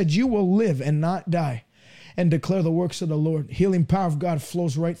 And I said, you will live and not die and declare the works of the Lord. Healing power of God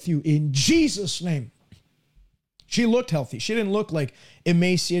flows right through you in Jesus' name. She looked healthy. She didn't look like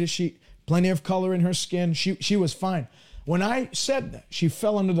emaciated. Plenty of color in her skin. She was fine. When I said that, she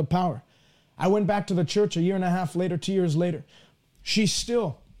fell under the power. I went back to the church a year and a half later, 2 years later. She's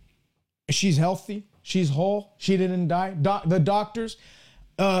healthy. She's whole. She didn't die. The doctors,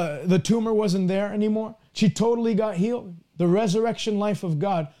 the tumor wasn't there anymore. She totally got healed. The resurrection life of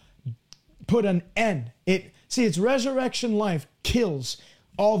God put an end. It's resurrection life kills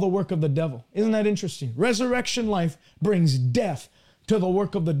all the work of the devil. Isn't that interesting? Resurrection life brings death to the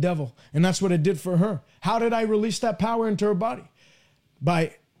work of the devil. And that's what it did for her. How did I release that power into her body?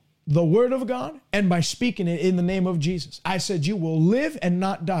 By the word of God and by speaking it in the name of Jesus. I said, you will live and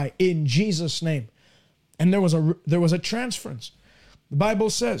not die in Jesus' name. And there was a transference. The Bible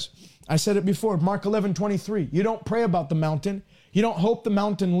says, I said it before, Mark 11:23, you don't pray about the mountain. You don't hope the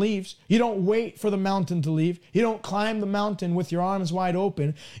mountain leaves. You don't wait for the mountain to leave. You don't climb the mountain with your arms wide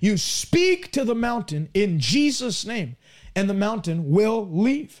open. You speak to the mountain in Jesus' name, and the mountain will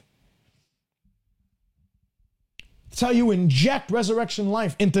leave. That's how you inject resurrection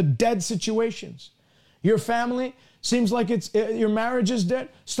life into dead situations. Your family seems like your marriage is dead.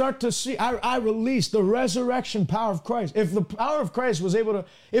 Start to see, I release the resurrection power of Christ. If the power of God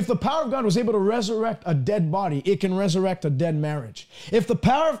was able to resurrect a dead body, it can resurrect a dead marriage. If the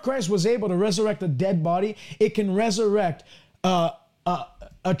power of Christ was able to resurrect a dead body, it can resurrect a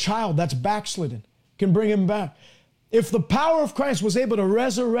child that's backslidden, can bring him back. If the power of Christ was able to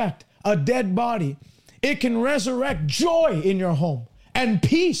resurrect a dead body, it can resurrect joy in your home and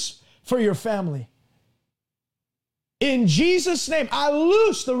peace for your family. In Jesus' name, I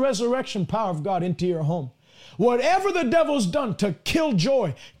loose the resurrection power of God into your home. Whatever the devil's done to kill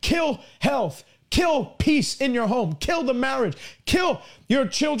joy, kill health, kill peace in your home, kill the marriage, kill your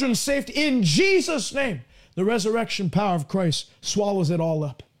children's safety, in Jesus' name, the resurrection power of Christ swallows it all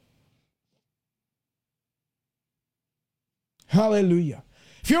up. Hallelujah.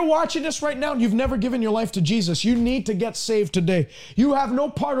 If you're watching this right now and you've never given your life to Jesus, you need to get saved today. You have no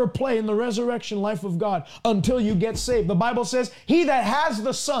part or play in the resurrection life of God until you get saved. The Bible says, he that has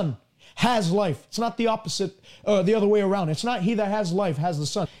the Son has life. It's not the opposite, the other way around. It's not he that has life has the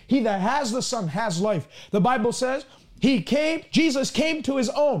Son. He that has the Son has life. The Bible says, Jesus came to his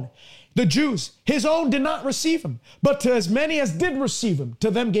own, the Jews. His own did not receive him, but to as many as did receive him, to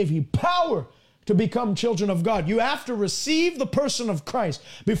them gave he power to become children of God. You have to receive the person of Christ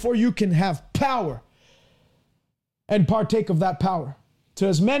before you can have power and partake of that power. To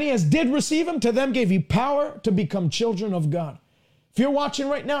as many as did receive him, to them gave he power to become children of God. If you're watching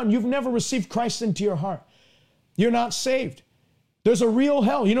right now and you've never received Christ into your heart, you're not saved. There's a real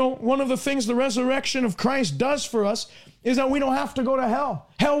hell. You know, one of the things the resurrection of Christ does for us is that we don't have to go to hell.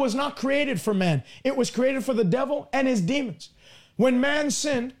 Hell was not created for man. It was created for the devil and his demons. When man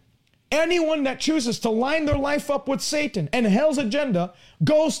sinned, anyone that chooses to line their life up with Satan and hell's agenda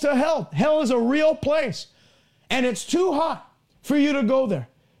goes to hell. Hell is a real place. And it's too hot for you to go there.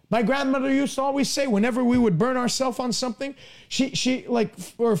 My grandmother used to always say, whenever we would burn ourselves on something,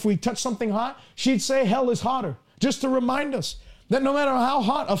 or if we touch something hot, she'd say, hell is hotter. Just to remind us that no matter how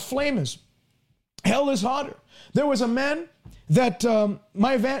hot a flame is, hell is hotter. There was a man that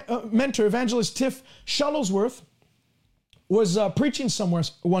my mentor, Evangelist Tiff Shuttlesworth, was preaching somewhere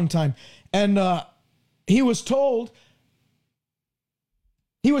one time. And he was told,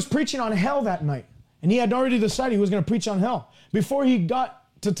 he was preaching on hell that night. And he had already decided he was going to preach on hell. Before he got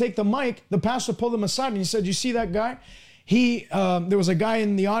to take the mic, the pastor pulled him aside and he said, you see that guy? There was a guy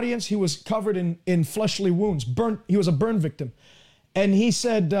in the audience. He was covered in fleshly wounds. He was a burn victim. And he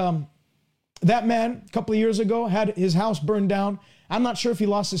said, that man, a couple of years ago, had his house burned down. I'm not sure if he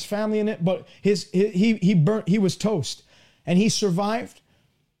lost his family in it, but he was toast. And he survived.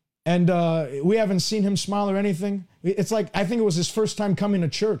 And we haven't seen him smile or anything. It's like, I think it was his first time coming to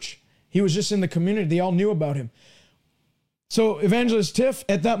church. He was just in the community. They all knew about him. So Evangelist Tiff,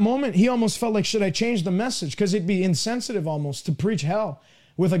 at that moment, he almost felt like, should I change the message? Because it'd be insensitive almost to preach hell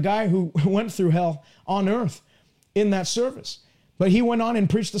with a guy who went through hell on earth in that service. But he went on and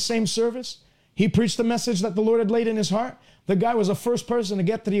preached the same service. He preached the message that the Lord had laid in his heart. The guy was the first person to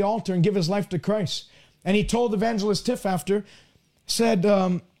get to the altar and give his life to Christ. And he told Evangelist Tiff after, said,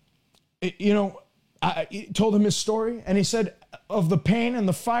 I told him his story. And he said, of the pain and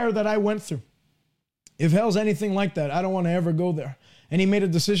the fire that I went through, if hell's anything like that, I don't want to ever go there. And he made a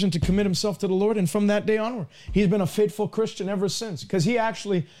decision to commit himself to the Lord. And from that day onward, he's been a faithful Christian ever since. Because he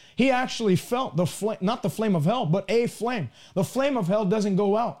actually felt the flame, not the flame of hell, but a flame. The flame of hell doesn't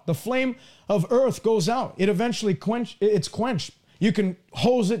go out. The flame of earth goes out. It eventually it's quenched. You can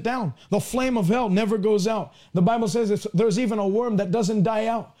hose it down. The flame of hell never goes out. The Bible says there's even a worm that doesn't die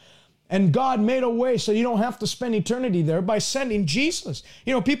out. And God made a way so you don't have to spend eternity there by sending Jesus.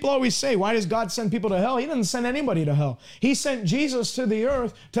 You know, people always say, why does God send people to hell? He doesn't send anybody to hell. He sent Jesus to the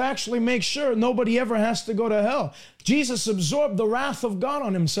earth to actually make sure nobody ever has to go to hell. Jesus absorbed the wrath of God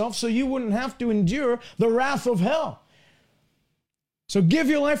on himself so you wouldn't have to endure the wrath of hell. So give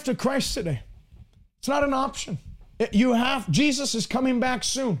your life to Christ today. It's not an option. Jesus is coming back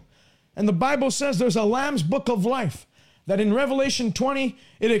soon. And the Bible says there's a Lamb's book of life. That in Revelation 20,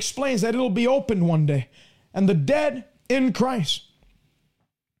 it explains that it'll be opened one day. And the dead in Christ,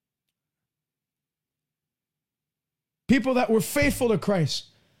 people that were faithful to Christ,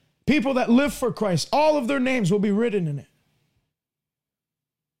 people that live for Christ, all of their names will be written in it.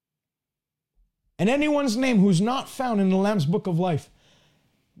 And anyone's name who's not found in the Lamb's book of life,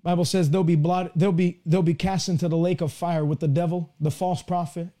 the Bible says they'll be cast into the lake of fire with the devil, the false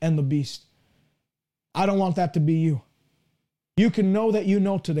prophet, and the beast. I don't want that to be you. You can know that you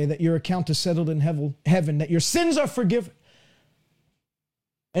know today that your account is settled in heaven, that your sins are forgiven,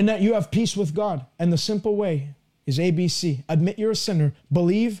 and that you have peace with God. And the simple way is ABC. Admit you're a sinner,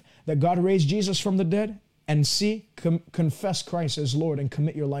 believe that God raised Jesus from the dead, and confess Christ as Lord and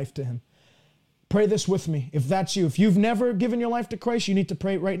commit your life to him. Pray this with me. If that's you, if you've never given your life to Christ, you need to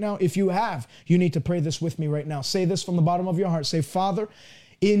pray it right now. If you have, you need to pray this with me right now. Say this from the bottom of your heart. Say, Father,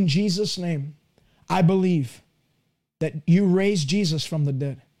 in Jesus' name, I believe that you raised Jesus from the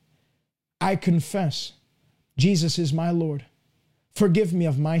dead. I confess Jesus is my Lord. Forgive me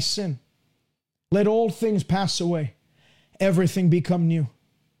of my sin. Let old things pass away. Everything become new.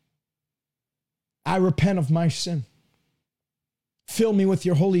 I repent of my sin. Fill me with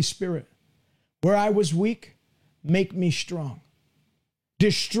your Holy Spirit. Where I was weak, make me strong.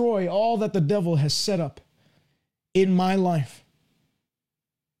 Destroy all that the devil has set up in my life.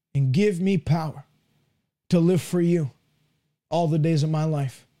 And give me power to live for you all the days of my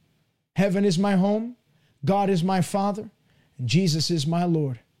life. Heaven is my home. God is my Father. And Jesus is my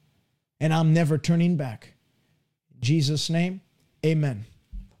Lord. And I'm never turning back. In Jesus' name, amen.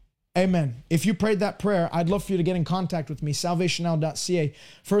 Amen. If you prayed that prayer, I'd love for you to get in contact with me, salvationnow.ca.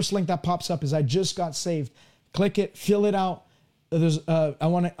 First link that pops up is I just got saved. Click it, fill it out. I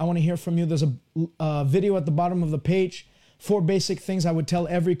want to hear from you. There's a video at the bottom of the page. 4 basic things I would tell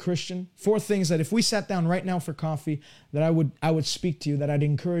every Christian. 4 things that if we sat down right now for coffee, that I would speak to you, that I'd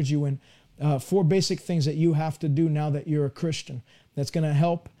encourage you in. 4 basic things that you have to do now that you're a Christian. That's going to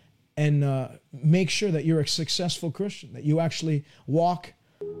help and make sure that you're a successful Christian, that you actually walk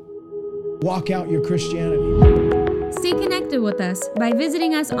out your Christianity. Stay connected with us by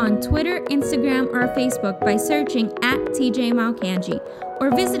visiting us on Twitter, Instagram, or Facebook by searching @TJ Malkanji,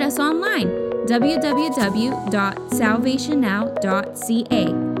 or visit us online, www.salvationnow.ca.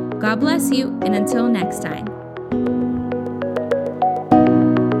 God bless you, and until next time.